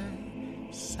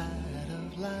bright side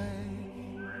of life.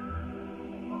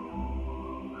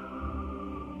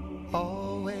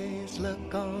 Always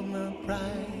look on the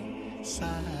bright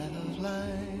side of life.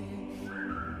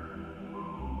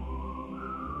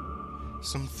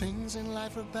 Some things in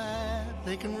life are bad,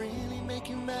 they can really make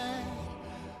you mad.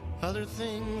 Other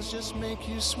things just make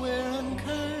you swear and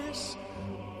curse.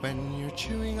 When you're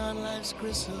chewing on life's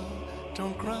gristle,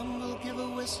 don't grumble, give a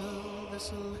whistle.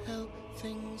 This'll help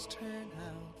things turn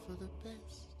out for the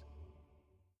best.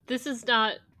 This is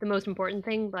not the most important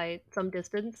thing by some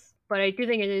distance, but I do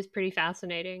think it is pretty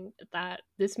fascinating that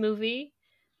this movie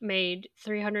made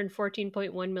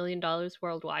 $314.1 million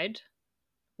worldwide,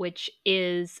 which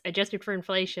is, adjusted for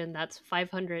inflation, that's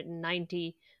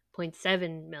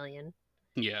 $590.7 million.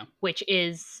 Yeah. Which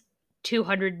is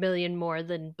 $200 million more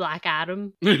than Black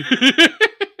Adam. The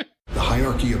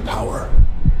hierarchy of power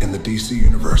in the DC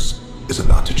universe is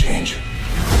about to change.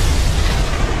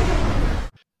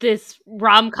 This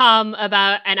rom-com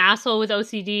about an asshole with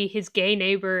OCD, his gay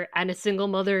neighbor, and a single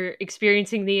mother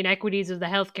experiencing the inequities of the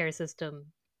healthcare system.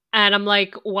 And I'm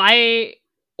like, why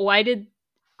did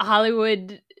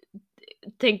Hollywood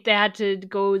think they had to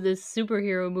go this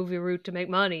superhero movie route to make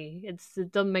money? It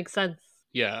doesn't make sense.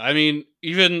 Yeah, I mean,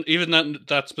 even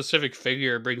that specific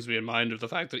figure brings me in mind of the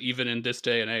fact that even in this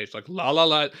day and age, like La La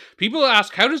Land, people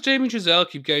ask, how does Damien Chazelle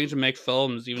keep getting to make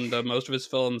films, even though most of his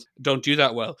films don't do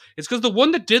that well? It's because the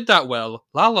one that did that well,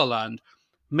 La La Land,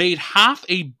 made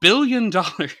 $500 million.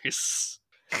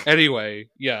 Anyway,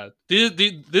 yeah,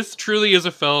 this truly is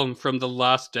a film from the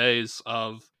last days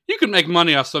of, you can make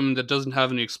money off something that doesn't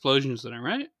have any explosions in it,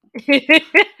 right?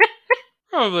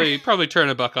 Probably turn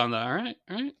a buck on that, right?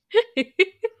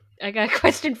 I got a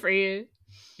question for you.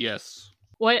 Yes.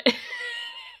 What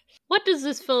does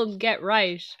this film get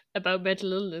right about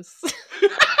mental illness?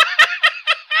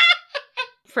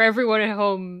 For everyone at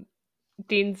home,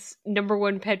 Dean's number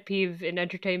one pet peeve in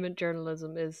entertainment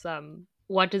journalism is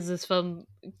what does this film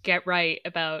get right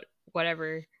about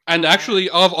whatever? And actually,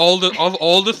 of all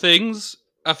the things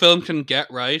a film can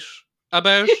get right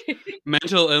about,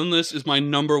 mental illness is my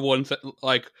number one thing.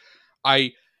 Like,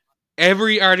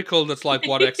 every article that's like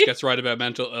what X gets right about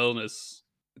mental illness,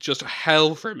 just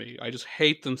hell for me. I just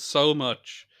hate them so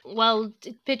much. Well,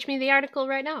 pitch me the article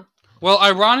right now. Well,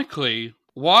 ironically,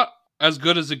 what As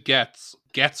Good as It Gets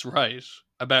gets right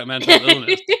about mental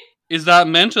illness is that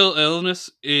mental illness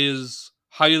is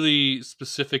highly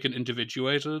specific and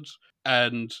individuated.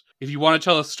 And if you want to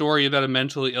tell a story about a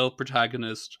mentally ill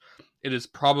protagonist, it is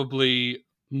probably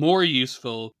more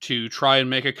useful to try and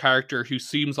make a character who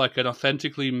seems like an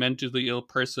authentically mentally ill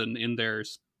person in their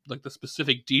like the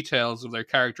specific details of their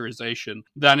characterization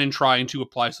than in trying to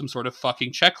apply some sort of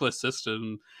fucking checklist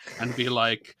system and be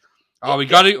like, oh, we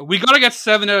gotta get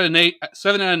 7 out of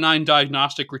 9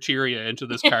 diagnostic criteria into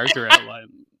this character outline,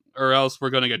 or else we're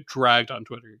gonna get dragged on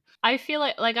Twitter. I feel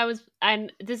like I was,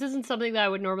 and this isn't something that I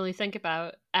would normally think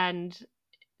about, and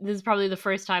this is probably the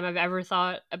first time I've ever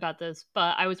thought about this,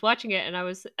 but I was watching it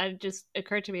and it just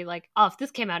occurred to me like, oh, if this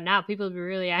came out now, people would be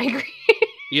really angry.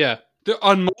 Yeah,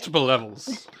 on multiple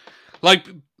levels. Like,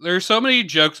 there are so many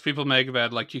jokes people make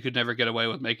about, like, you could never get away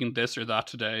with making this or that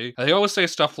today. They always say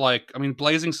stuff like, I mean,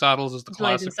 Blazing Saddles is the classic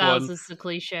one. Blazing Saddles is the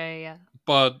cliche, yeah.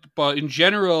 But in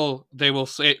general, they will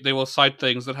cite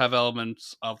things that have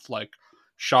elements of, like,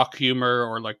 shock humor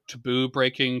or, like, taboo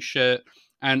breaking shit.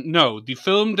 And no, the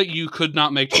film that you could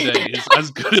not make today is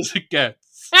as good as it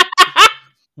gets.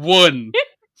 One,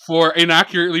 for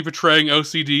inaccurately portraying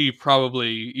OCD,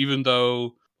 probably, even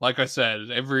though, like I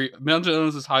said, every mental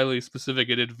illness is highly specific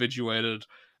and individuated,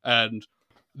 and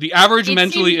the average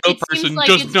mentally ill person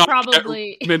does not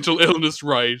get mental illness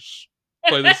right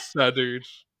by this standard.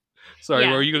 Sorry,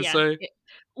 what were you going to say?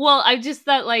 Well, I just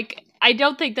thought, like, I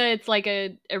don't think that it's, like,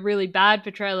 a really bad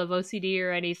portrayal of OCD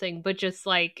or anything, but just,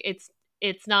 like, it's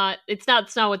not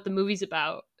what the movie's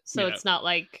about. So it's not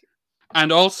like...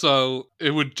 And also,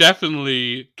 it would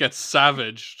definitely get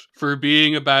savaged for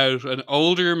being about an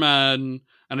older man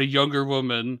and a younger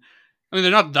woman. I mean,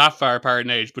 they're not that far apart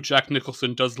in age, but Jack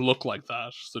Nicholson does look like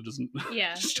that, so it doesn't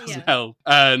help.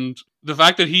 And the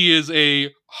fact that he is a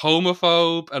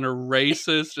homophobe and a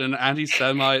racist and an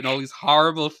anti-Semite and all these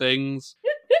horrible things,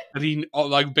 and he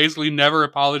like basically never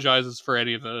apologizes for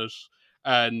any of it,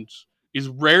 and is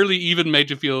rarely even made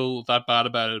to feel that bad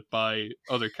about it by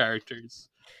other characters.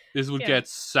 This would get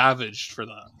savaged for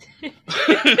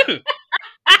that.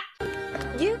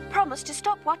 You promised to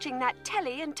stop watching that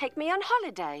telly and take me on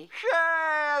holiday.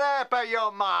 Shut up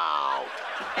your mouth!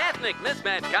 Ethnic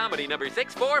Mismatch Comedy number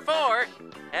 644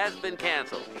 has been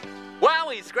canceled. While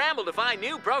we scramble to find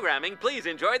new programming, please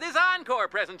enjoy this encore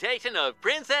presentation of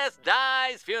Princess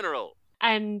Di's funeral.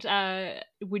 And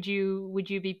would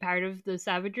you be part of the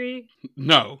savagery?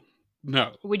 No.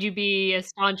 Would you be a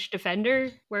staunch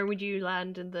defender? Where would you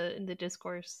land in the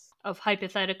discourse of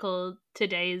hypothetical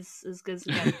today's as good as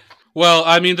it gets? Well,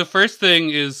 I mean, the first thing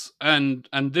is, and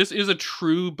this is a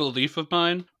true belief of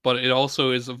mine, but it also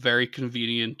is a very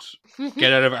convenient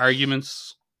get out of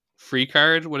arguments free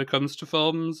card when it comes to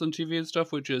films and TV and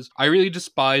stuff, which is I really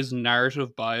despise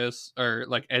narrative bias or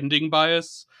like ending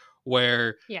bias,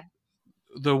 where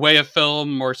the way a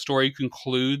film or story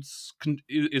concludes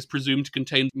is presumed to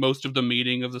contain most of the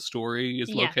meaning of the story is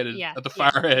located at the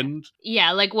far end.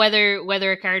 Yeah, like whether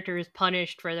a character is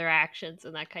punished for their actions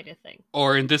and that kind of thing.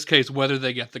 Or in this case, whether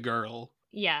they get the girl.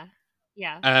 Yeah.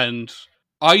 And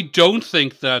I don't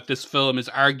think that this film is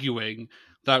arguing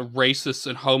that racists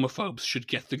and homophobes should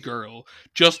get the girl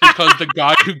just because the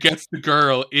guy who gets the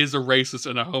girl is a racist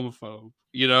and a homophobe,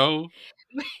 you know?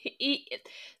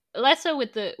 Less so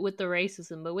with the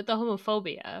racism, but with the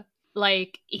homophobia,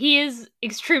 like he is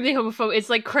extremely homophobic. It's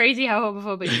like crazy how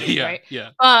homophobic he is, right? Yeah.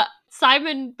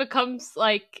 Simon becomes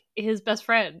like his best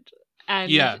friend,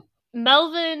 and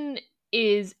Melvin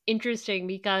is interesting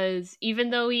because even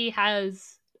though he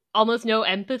has almost no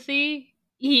empathy,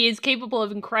 he is capable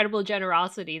of incredible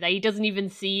generosity that he doesn't even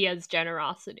see as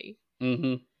generosity.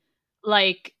 Mm-hmm.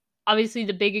 Like obviously,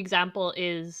 the big example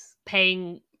is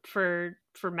paying for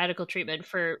medical treatment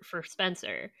for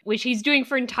Spencer, which he's doing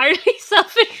for entirely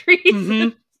selfish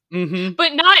reasons,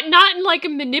 but not in like a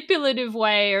manipulative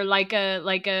way or like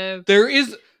a there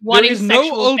is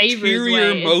no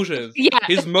ulterior motive.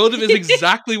 His motive is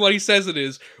exactly what he says it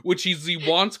is, which is he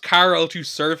wants Carol to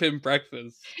serve him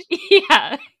breakfast.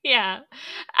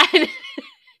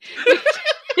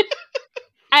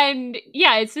 And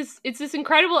it's this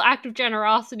incredible act of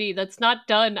generosity that's not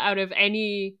done out of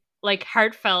any like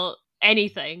heartfelt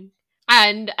anything.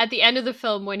 And at the end of the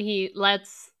film, when he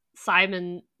lets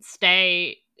Simon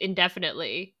stay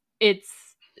indefinitely, it's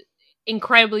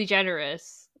incredibly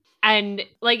generous. And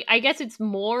like I guess it's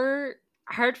more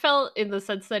heartfelt in the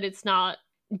sense that it's not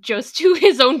just to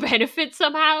his own benefit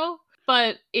somehow,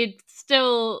 but it's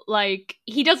still like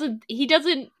he doesn't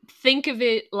think of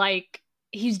it like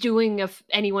he's doing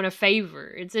anyone a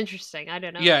favor. It's interesting. I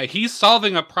don't know. Yeah, he's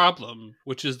solving a problem,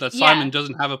 which is that Simon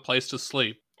doesn't have a place to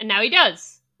sleep. And now he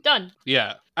does. Done.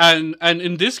 Yeah. And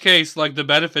in this case, like, the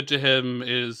benefit to him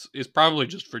is probably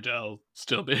just Friedel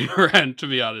still being around, to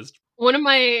be honest. One of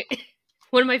my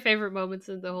favorite moments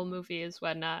in the whole movie is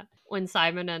when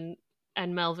Simon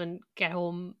and Melvin get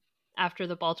home after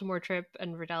the Baltimore trip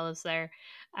and Friedel is there,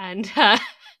 and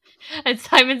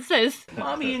Simon says,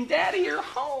 "Mommy and Daddy are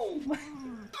home."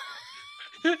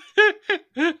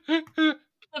 The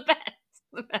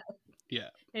best. Yeah.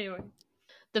 Anyway,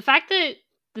 the fact that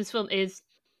this film is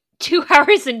 2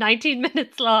 hours and 19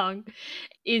 minutes long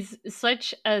is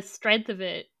such a strength of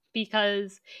it,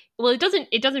 because, well, it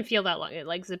doesn't feel that long. It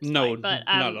like zips by, but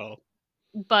not at all.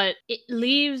 But it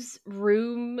leaves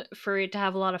room for it to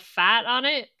have a lot of fat on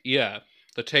it. Yeah,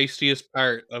 the tastiest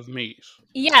part of meat.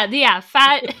 Yeah,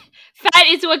 fat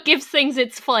is what gives things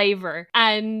its flavor,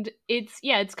 and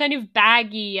it's kind of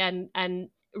baggy and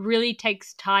really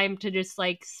takes time to just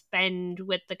like spend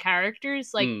with the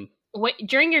characters. Like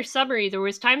during your summary, there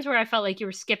was times where I felt like you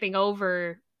were skipping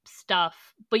over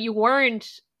stuff, but you weren't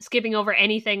skipping over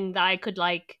anything that I could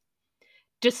like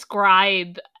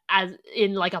describe as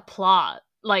in like a plot.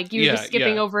 Like you're just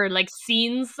skipping over like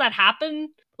scenes that happen,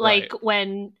 like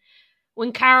when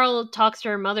Carol talks to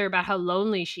her mother about how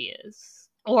lonely she is,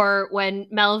 or when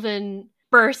Melvin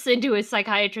bursts into his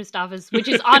psychiatrist's office, which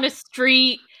is on a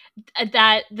street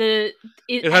that it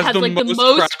has like the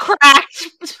most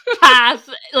cracked path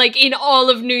like in all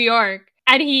of New York,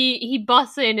 and he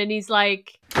busts in and he's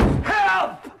like,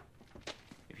 "Help!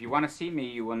 If you want to see me,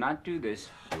 you will not do this.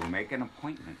 You will make an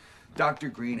appointment." Dr.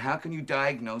 Green, how can you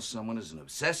diagnose someone as an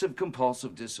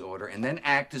obsessive-compulsive disorder and then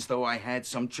act as though I had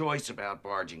some choice about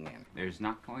barging in? There's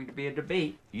not going to be a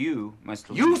debate. You must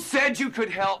listen. You said you could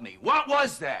help me. What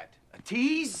was that? A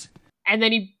tease? And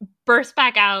then he bursts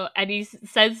back out and he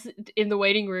says in the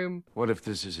waiting room, "What if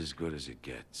this is as good as it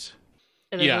gets?"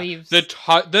 And then leaves. The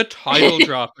title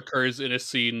drop occurs in a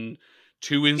scene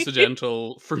too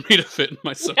incidental for me to fit in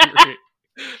my summary.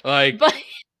 Like,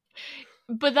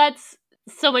 but that's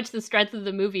so much the strength of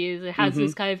the movie, is it has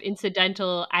this kind of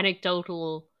incidental,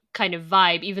 anecdotal kind of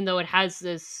vibe, even though it has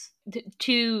this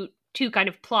two kind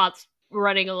of plots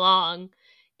running along.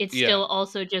 It's still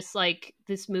also just like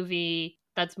this movie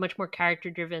that's much more character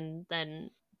driven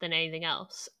than anything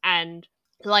else. And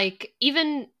like,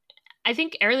 even I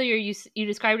think earlier you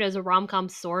described it as a rom-com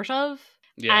sort of,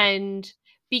 and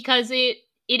because it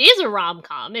is a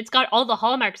rom-com, it's got all the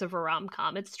hallmarks of a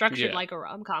rom-com, it's structured like a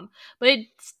rom-com, but it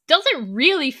doesn't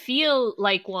really feel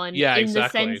like one the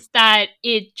sense that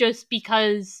it just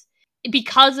because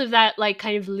of that like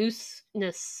kind of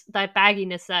looseness, that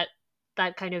bagginess,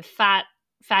 that kind of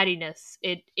fattiness,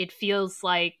 it feels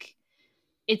like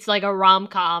it's like a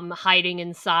rom-com hiding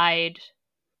inside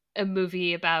a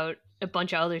movie about a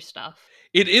bunch of other stuff.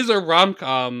 It is a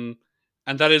rom-com,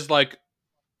 and that is like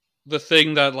the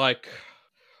thing that like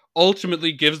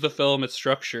ultimately gives the film its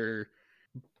structure,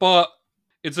 but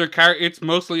it's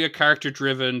mostly a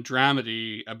character-driven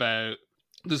dramedy about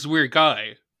this weird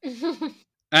guy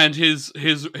and his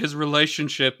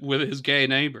relationship with his gay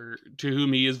neighbor, to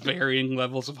whom he is varying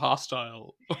levels of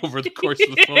hostile over the course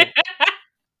of the film.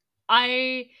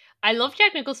 I love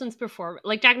Jack Nicholson's performance.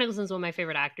 Like, Jack Nicholson's one of my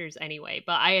favorite actors anyway,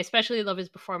 but I especially love his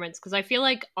performance because I feel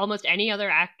like almost any other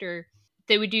actor,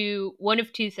 they would do one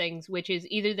of two things, which is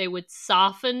either they would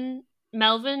soften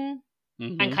Melvin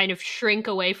and kind of shrink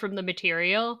away from the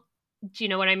material. Do you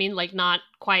know what I mean? Like, not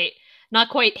quite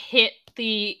hit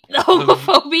the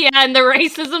homophobia and the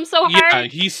racism so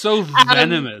hard. Yeah, he's so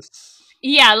venomous.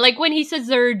 Yeah, like when he says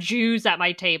there are Jews at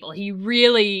my table, he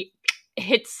really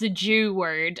hits the Jew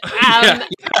word.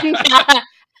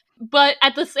 But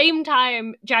at the same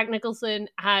time, Jack Nicholson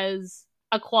has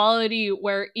a quality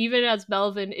where even as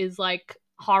Melvin is like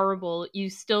horrible, you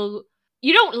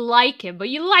don't like him, but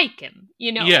you like him,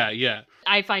 you know? Yeah.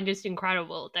 I find just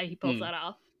incredible that he pulls that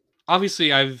off.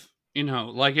 Obviously, I've,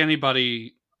 like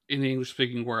anybody in the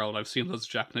English-speaking world, I've seen lots of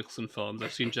Jack Nicholson films.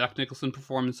 I've seen Jack Nicholson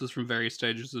performances from various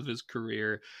stages of his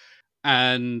career.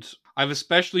 And I've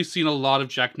especially seen a lot of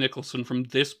Jack Nicholson from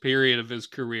this period of his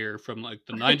career, from like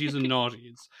the 90s and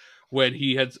noughties, when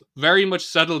he had very much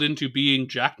settled into being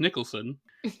Jack Nicholson.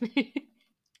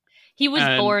 He was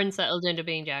born settled into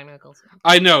being Jack Nicholson.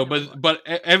 I know, but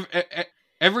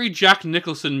every Jack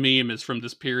Nicholson meme is from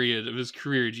this period of his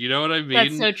career. Do you know what I mean?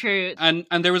 That's so true. And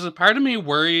there was a part of me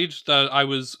worried that I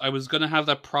was going to have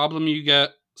that problem you get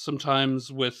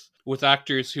sometimes with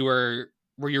actors where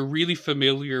you're really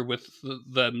familiar with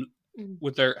them,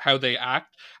 with how they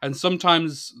act, and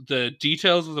sometimes the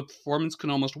details of the performance can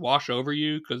almost wash over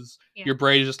you because your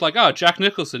brain is just like, oh, Jack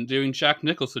Nicholson doing Jack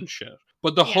Nicholson shit.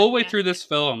 But the whole way through this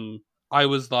film, I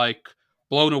was like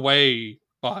blown away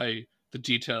by the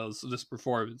details of this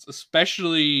performance,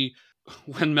 especially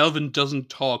when Melvin doesn't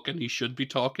talk and he should be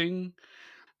talking,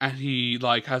 and he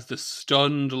like has this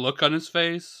stunned look on his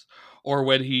face, or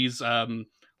when he's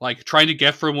like trying to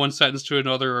get from one sentence to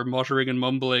another, or muttering and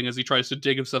mumbling as he tries to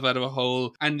dig himself out of a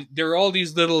hole. And there are all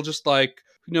these little just like,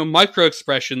 you know, micro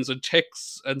expressions and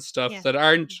tics and stuff that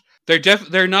aren't,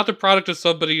 they're not the product of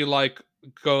somebody like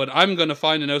going, I'm going to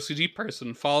find an OCD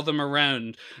person, follow them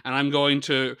around, and I'm going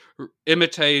to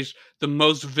imitate the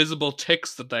most visible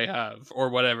tics that they have, or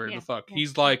whatever the fuck.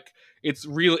 He's like, it's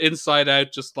real inside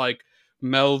out, just like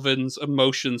Melvin's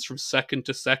emotions from second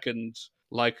to second,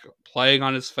 like playing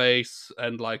on his face,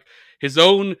 and like his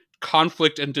own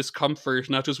conflict and discomfort,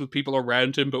 not just with people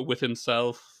around him, but with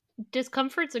himself.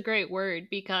 Discomfort's a great word,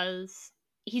 because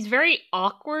he's very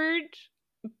awkward,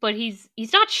 but he's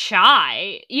not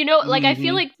shy, you know. Like I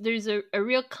feel like there's a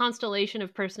real constellation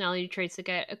of personality traits that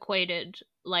get equated,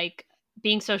 like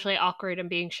being socially awkward and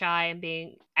being shy and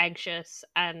being anxious,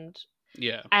 and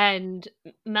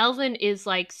Melvin is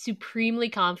like supremely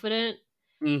confident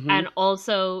and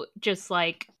also just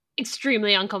like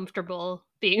extremely uncomfortable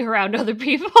being around other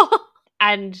people.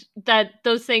 And that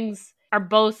those things are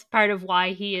both part of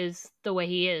why he is the way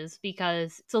he is,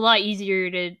 because it's a lot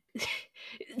easier to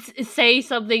say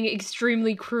something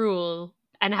extremely cruel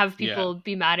and have people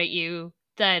be mad at you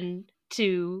than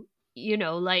to, you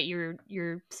know, let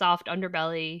your soft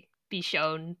underbelly be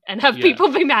shown and have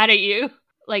people be mad at you.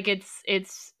 Like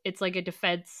it's like a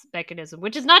defense mechanism,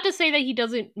 which is not to say that he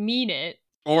doesn't mean it.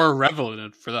 Or revel in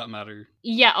it, for that matter.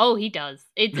 Yeah, he does.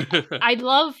 It's I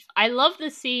love the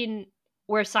scene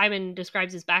where Simon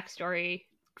describes his backstory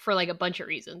for like a bunch of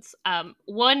reasons.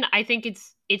 One, I think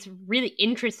it's really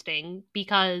interesting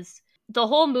because the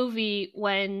whole movie,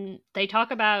 when they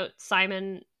talk about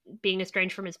Simon being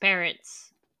estranged from his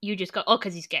parents, you just go, oh,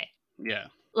 because he's gay. Yeah.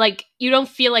 Like, you don't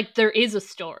feel like there is a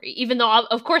story, even though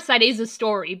of course that is a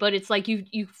story, but it's like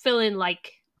you fill in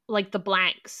like the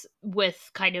blanks with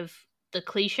kind of the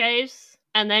cliches,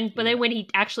 and then then when he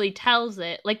actually tells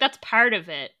it, like, that's part of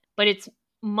it, but it's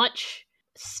much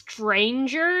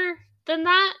stranger than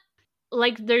that.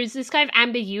 Like, there's this kind of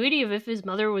ambiguity of if his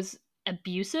mother was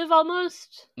abusive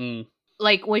almost.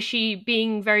 Like, was she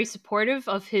being very supportive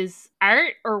of his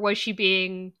art, or was she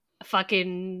being a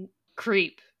fucking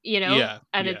creep, you know?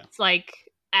 It's like,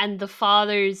 and the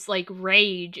father's like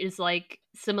rage is like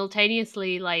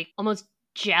simultaneously like almost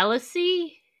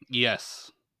jealousy.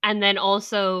 Yes. And then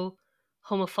also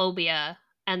homophobia.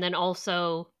 And then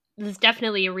also, there's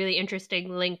definitely a really interesting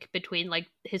link between like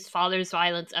his father's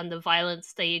violence and the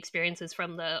violence that he experiences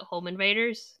from the home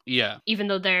invaders. Yeah. Even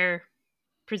though they're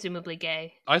presumably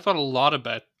gay. I thought a lot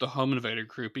about the home invader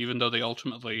group, even though they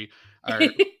ultimately are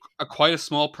quite a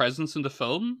small presence in the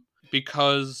film,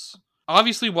 because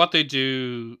obviously what they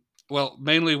do, well,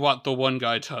 mainly what the one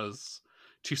guy does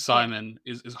to Simon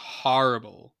is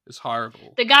horrible. Is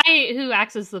horrible. The guy who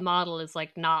acts as the model is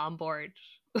like not on board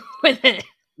with it.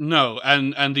 No,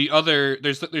 and the other,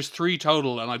 there's three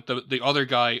total, and like the other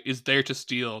guy is there to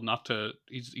steal, not to.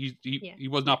 He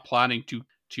was not planning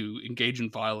to engage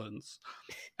in violence,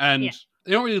 and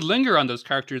they don't really linger on those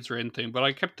characters or anything. But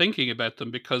I kept thinking about them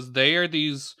because they are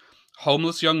these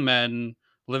homeless young men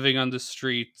living on the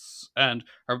streets and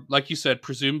are, like you said,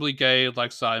 presumably gay,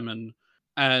 like Simon.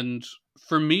 And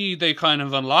for me, they kind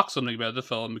of unlock something about the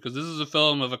film, because this is a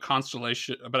film of a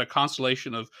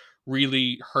constellation of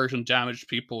really hurt and damaged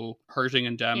people hurting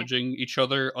and damaging each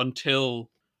other until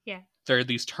there are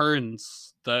these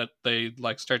turns that they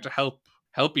like start to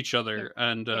help each other.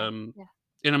 And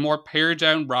in a more pared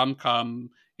down rom-com,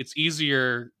 it's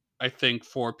easier, I think,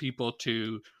 for people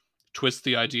to twist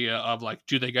the idea of like,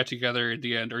 do they get together in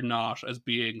the end or not, as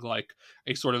being like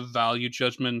a sort of value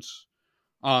judgment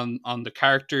on the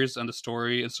characters and the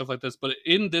story and stuff like this. But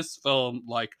in this film,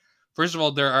 like, first of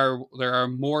all, there are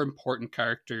more important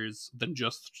characters than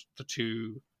just the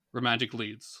two romantic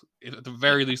leads. At the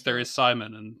very least, there is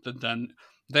Simon, and then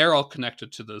they're all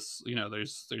connected to this. You know,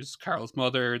 there's Carol's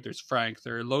mother, there's Frank.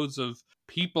 There are loads of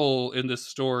people in this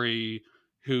story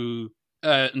who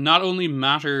not only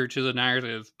matter to the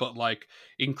narrative, but like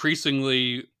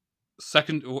increasingly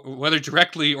whether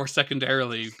directly or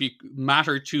secondarily,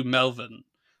 matter to Melvin.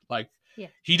 Like,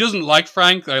 he doesn't like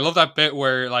Frank. I love that bit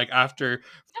where, like, after,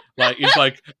 like, he's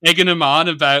like egging him on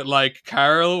about like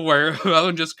Carol, where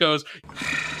Melvin just goes,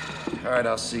 "All right,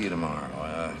 I'll see you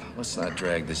tomorrow. Let's not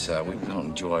drag this out. We don't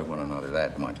enjoy one another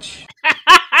that much."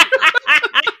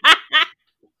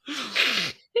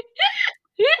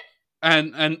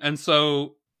 and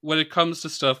so when it comes to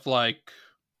stuff like,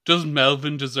 does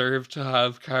Melvin deserve to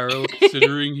have Carol,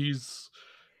 considering he's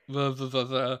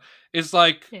it's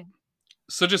like,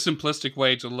 such a simplistic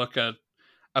way to look at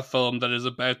a film that is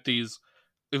about these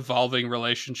evolving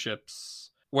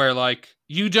relationships, where like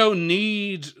you don't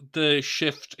need the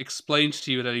shift explained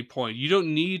to you at any point. You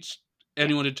don't need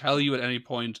anyone to tell you at any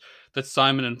point that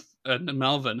Simon and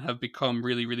Melvin have become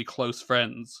really, really close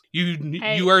friends.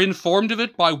 You are informed of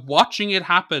it by watching it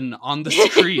happen on the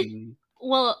screen.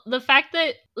 Well, the fact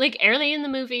that, like, early in the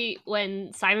movie,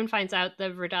 when Simon finds out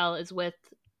that Riddell is with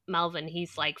Melvin,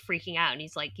 he's like freaking out, and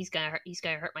he's like, he's gonna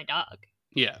hurt my dog.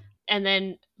 Yeah. And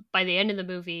then by the end of the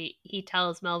movie, he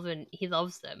tells Melvin he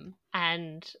loves them,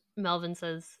 and Melvin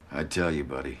says, I tell you,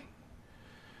 buddy,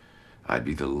 I'd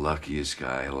be the luckiest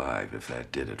guy alive if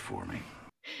that did it for me.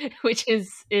 Which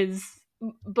is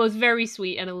both very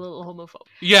sweet and a little homophobic.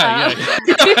 Yeah.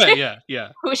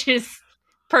 Which is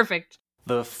perfect.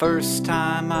 The first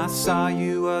time I saw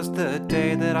you was the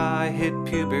day that I hit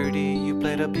puberty. You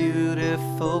played a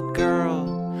beautiful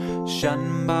girl,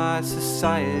 shunned by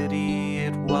society.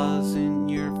 It wasn't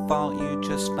your fault, you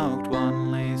just smoked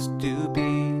one laced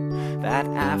doobie. That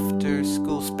after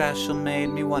school special made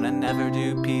me wanna never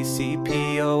do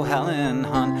PCP. Oh, Helen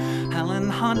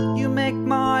Hunt, you make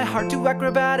my heart do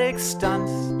acrobatic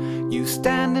stunts. You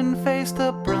stand and face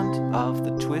the brunt of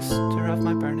the twister of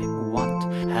my burning want.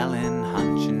 Helen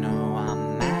Hunt, you know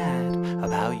I'm mad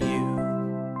about you.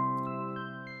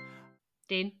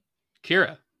 Dean?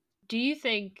 Kira? Do you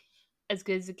think As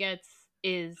Good as It Gets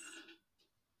is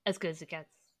As Good as It Gets?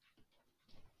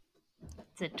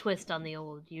 It's a twist on the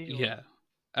old usual. Yeah.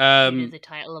 The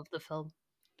title of the film.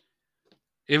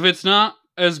 If it's not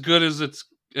as good as it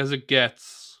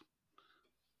gets,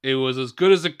 it was as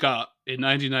good as it got in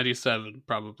 1997,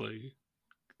 probably.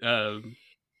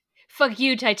 Fuck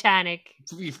you, Titanic.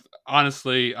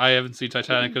 Honestly, I haven't seen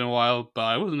Titanic in a while, but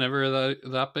I was never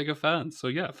that big a fan. So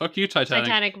yeah, fuck you,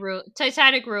 Titanic.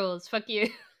 Titanic rules. Fuck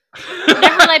you.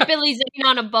 Never let Billy Zane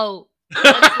on a boat.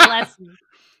 That's the lesson.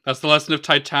 That's the lesson of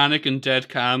Titanic and Dead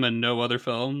Cam and no other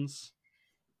films.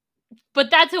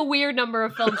 But that's a weird number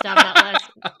of films to have that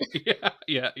lesson.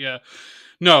 Yeah.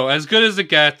 No, As Good as It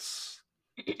Gets.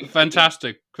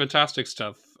 Fantastic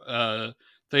stuff.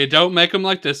 They don't make them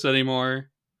like this anymore.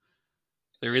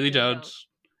 They really don't.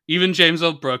 Even James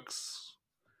L. Brooks.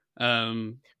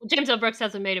 James L. Brooks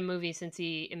hasn't made a movie since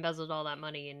he embezzled all that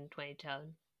money in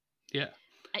 2010. Yeah.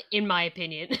 In my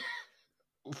opinion.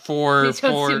 For what's it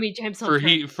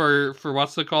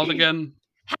called again?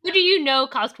 How do you know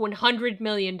cost $100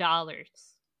 million?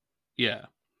 Yeah.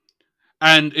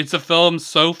 And it's a film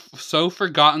so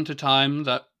forgotten to time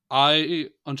that I,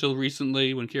 until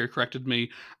recently, when Kira corrected me,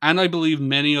 and I believe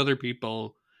many other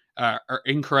people are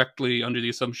incorrectly under the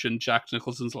assumption Jack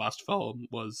Nicholson's last film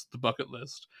was The Bucket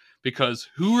List. Because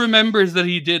who remembers that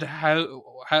he did how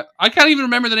I can't even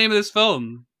remember the name of this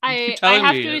film. I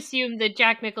have to assume that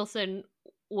Jack Nicholson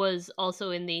was also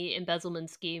in the embezzlement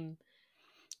scheme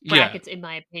brackets, in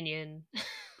my opinion.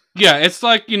 Yeah, it's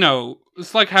like,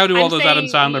 how do all those Adam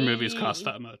Sandler movies cost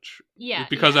that much? Yeah.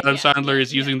 Because Adam Sandler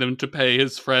is using them to pay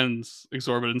his friends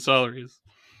exorbitant salaries.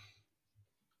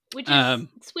 Which is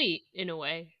sweet, in a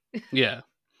way. Yeah.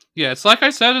 Yeah, it's like I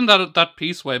said in that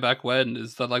piece way back when,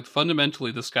 is that like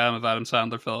fundamentally the scam of Adam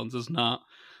Sandler films is not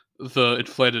the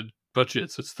inflated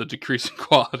budgets, it's the decreasing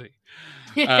quality.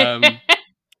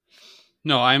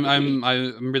 No,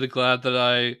 I'm really glad that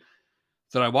I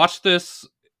watched this.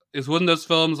 It's one of those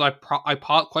films I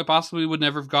quite possibly would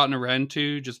never have gotten around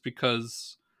to, just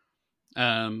because,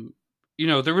 there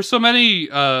were so many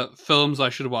films I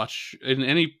should watch in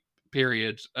any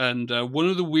period, and one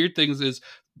of the weird things is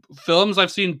films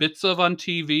I've seen bits of on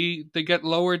TV, they get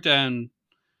lowered down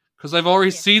because I've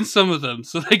already seen some of them,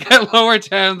 so they get lowered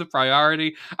down the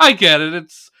priority. I get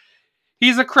it.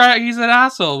 He's an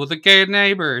asshole with a gay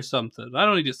neighbor or something. I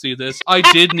don't need to see this. I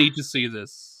did need to see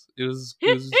this. It was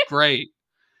great.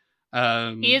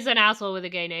 He is an asshole with a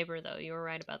gay neighbor, though. You were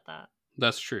right about that.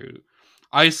 That's true.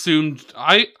 I assumed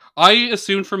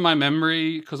from my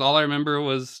memory, because all I remember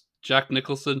was Jack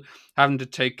Nicholson having to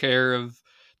take care of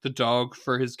the dog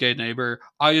for his gay neighbor.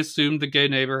 I assumed the gay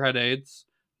neighbor had AIDS.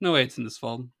 No AIDS in this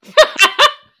film.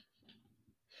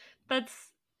 That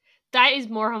is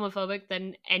more homophobic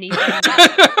than anything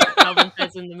that Melvin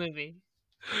says in the movie.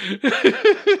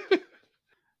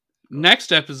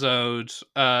 Next episode,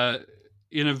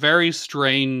 in a very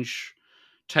strange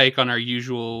take on our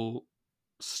usual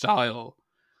style,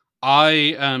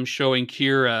 I am showing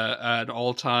Kira an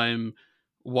all-time,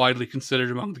 widely considered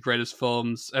among the greatest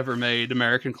films ever made,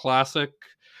 American classic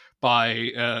by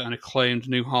an acclaimed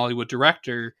new Hollywood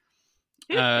director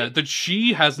that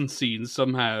she hasn't seen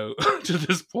somehow to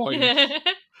this point.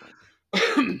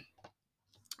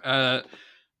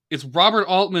 It's Robert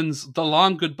Altman's The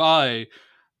Long Goodbye.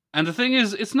 And the thing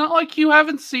is, it's not like you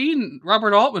haven't seen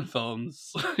Robert Altman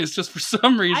films. It's just for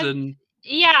some reason.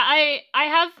 I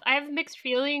have mixed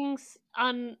feelings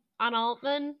on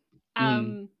Altman.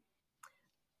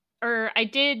 Or I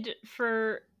did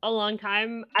for a long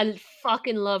time. I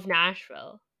fucking love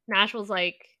Nashville. Nashville's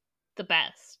like the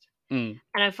best. And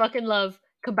I fucking love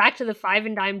Come Back to the Five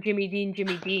and Dime Jimmy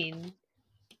Dean,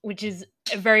 which is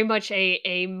very much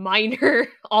a minor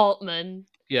Altman.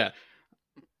 Yeah.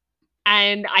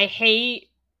 And I hate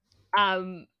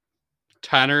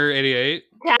Tanner 88,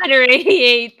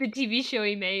 the TV show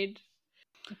he made.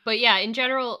 But yeah, in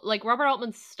general, like Robert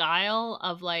Altman's style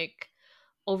of like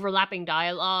overlapping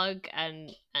dialogue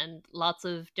and lots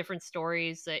of different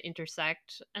stories that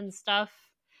intersect and stuff,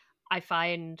 I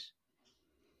find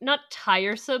not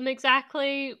tiresome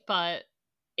exactly, but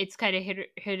it's kind of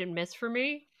hit and miss for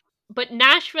me. But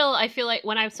Nashville, I feel like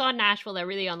when I saw Nashville, that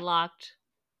really unlocked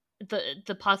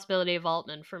the possibility of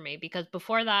Altman for me, because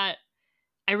before that,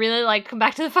 I really liked Come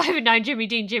Back to the 5 and 9 Jimmy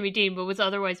Dean, but was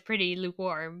otherwise pretty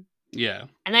lukewarm. Yeah.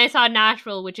 And then I saw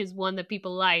Nashville, which is one that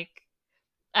people like,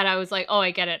 and I was like, oh, I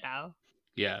get it now.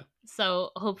 Yeah. So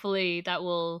hopefully that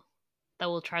will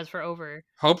transfer over.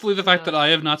 Hopefully the fact that I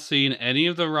have not seen any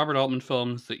of the Robert Altman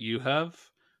films that you have,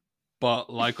 but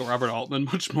like Robert Altman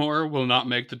much more, will not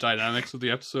make the dynamics of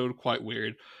the episode quite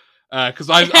weird. Because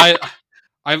I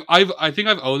think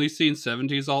I've only seen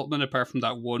 70s Altman, apart from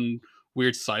that one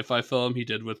weird sci-fi film he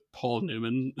did with Paul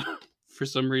Newman for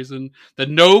some reason that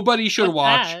nobody should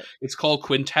watch. That? It's called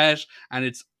Quintet, and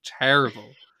it's terrible.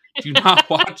 Do not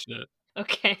watch it.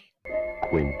 Okay.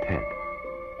 Quintet.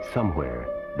 Somewhere,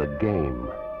 the game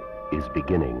is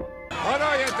beginning. What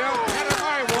are you doing? Get in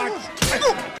my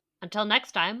watch! Until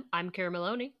next time, I'm Kira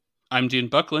Maloney. I'm Dean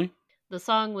Buckley. The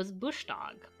song was Bush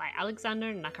Dog by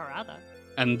Alexander Nakarada.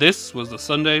 And this was The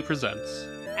Sunday Presents.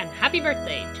 And happy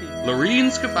birthday to Lorene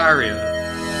Scafaria.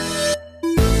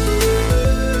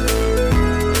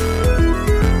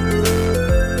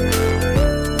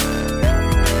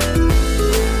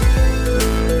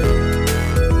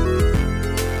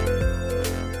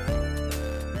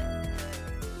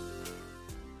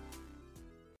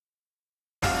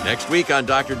 Next week on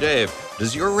Dr. Dave,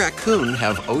 does your raccoon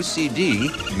have OCD?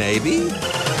 Maybe?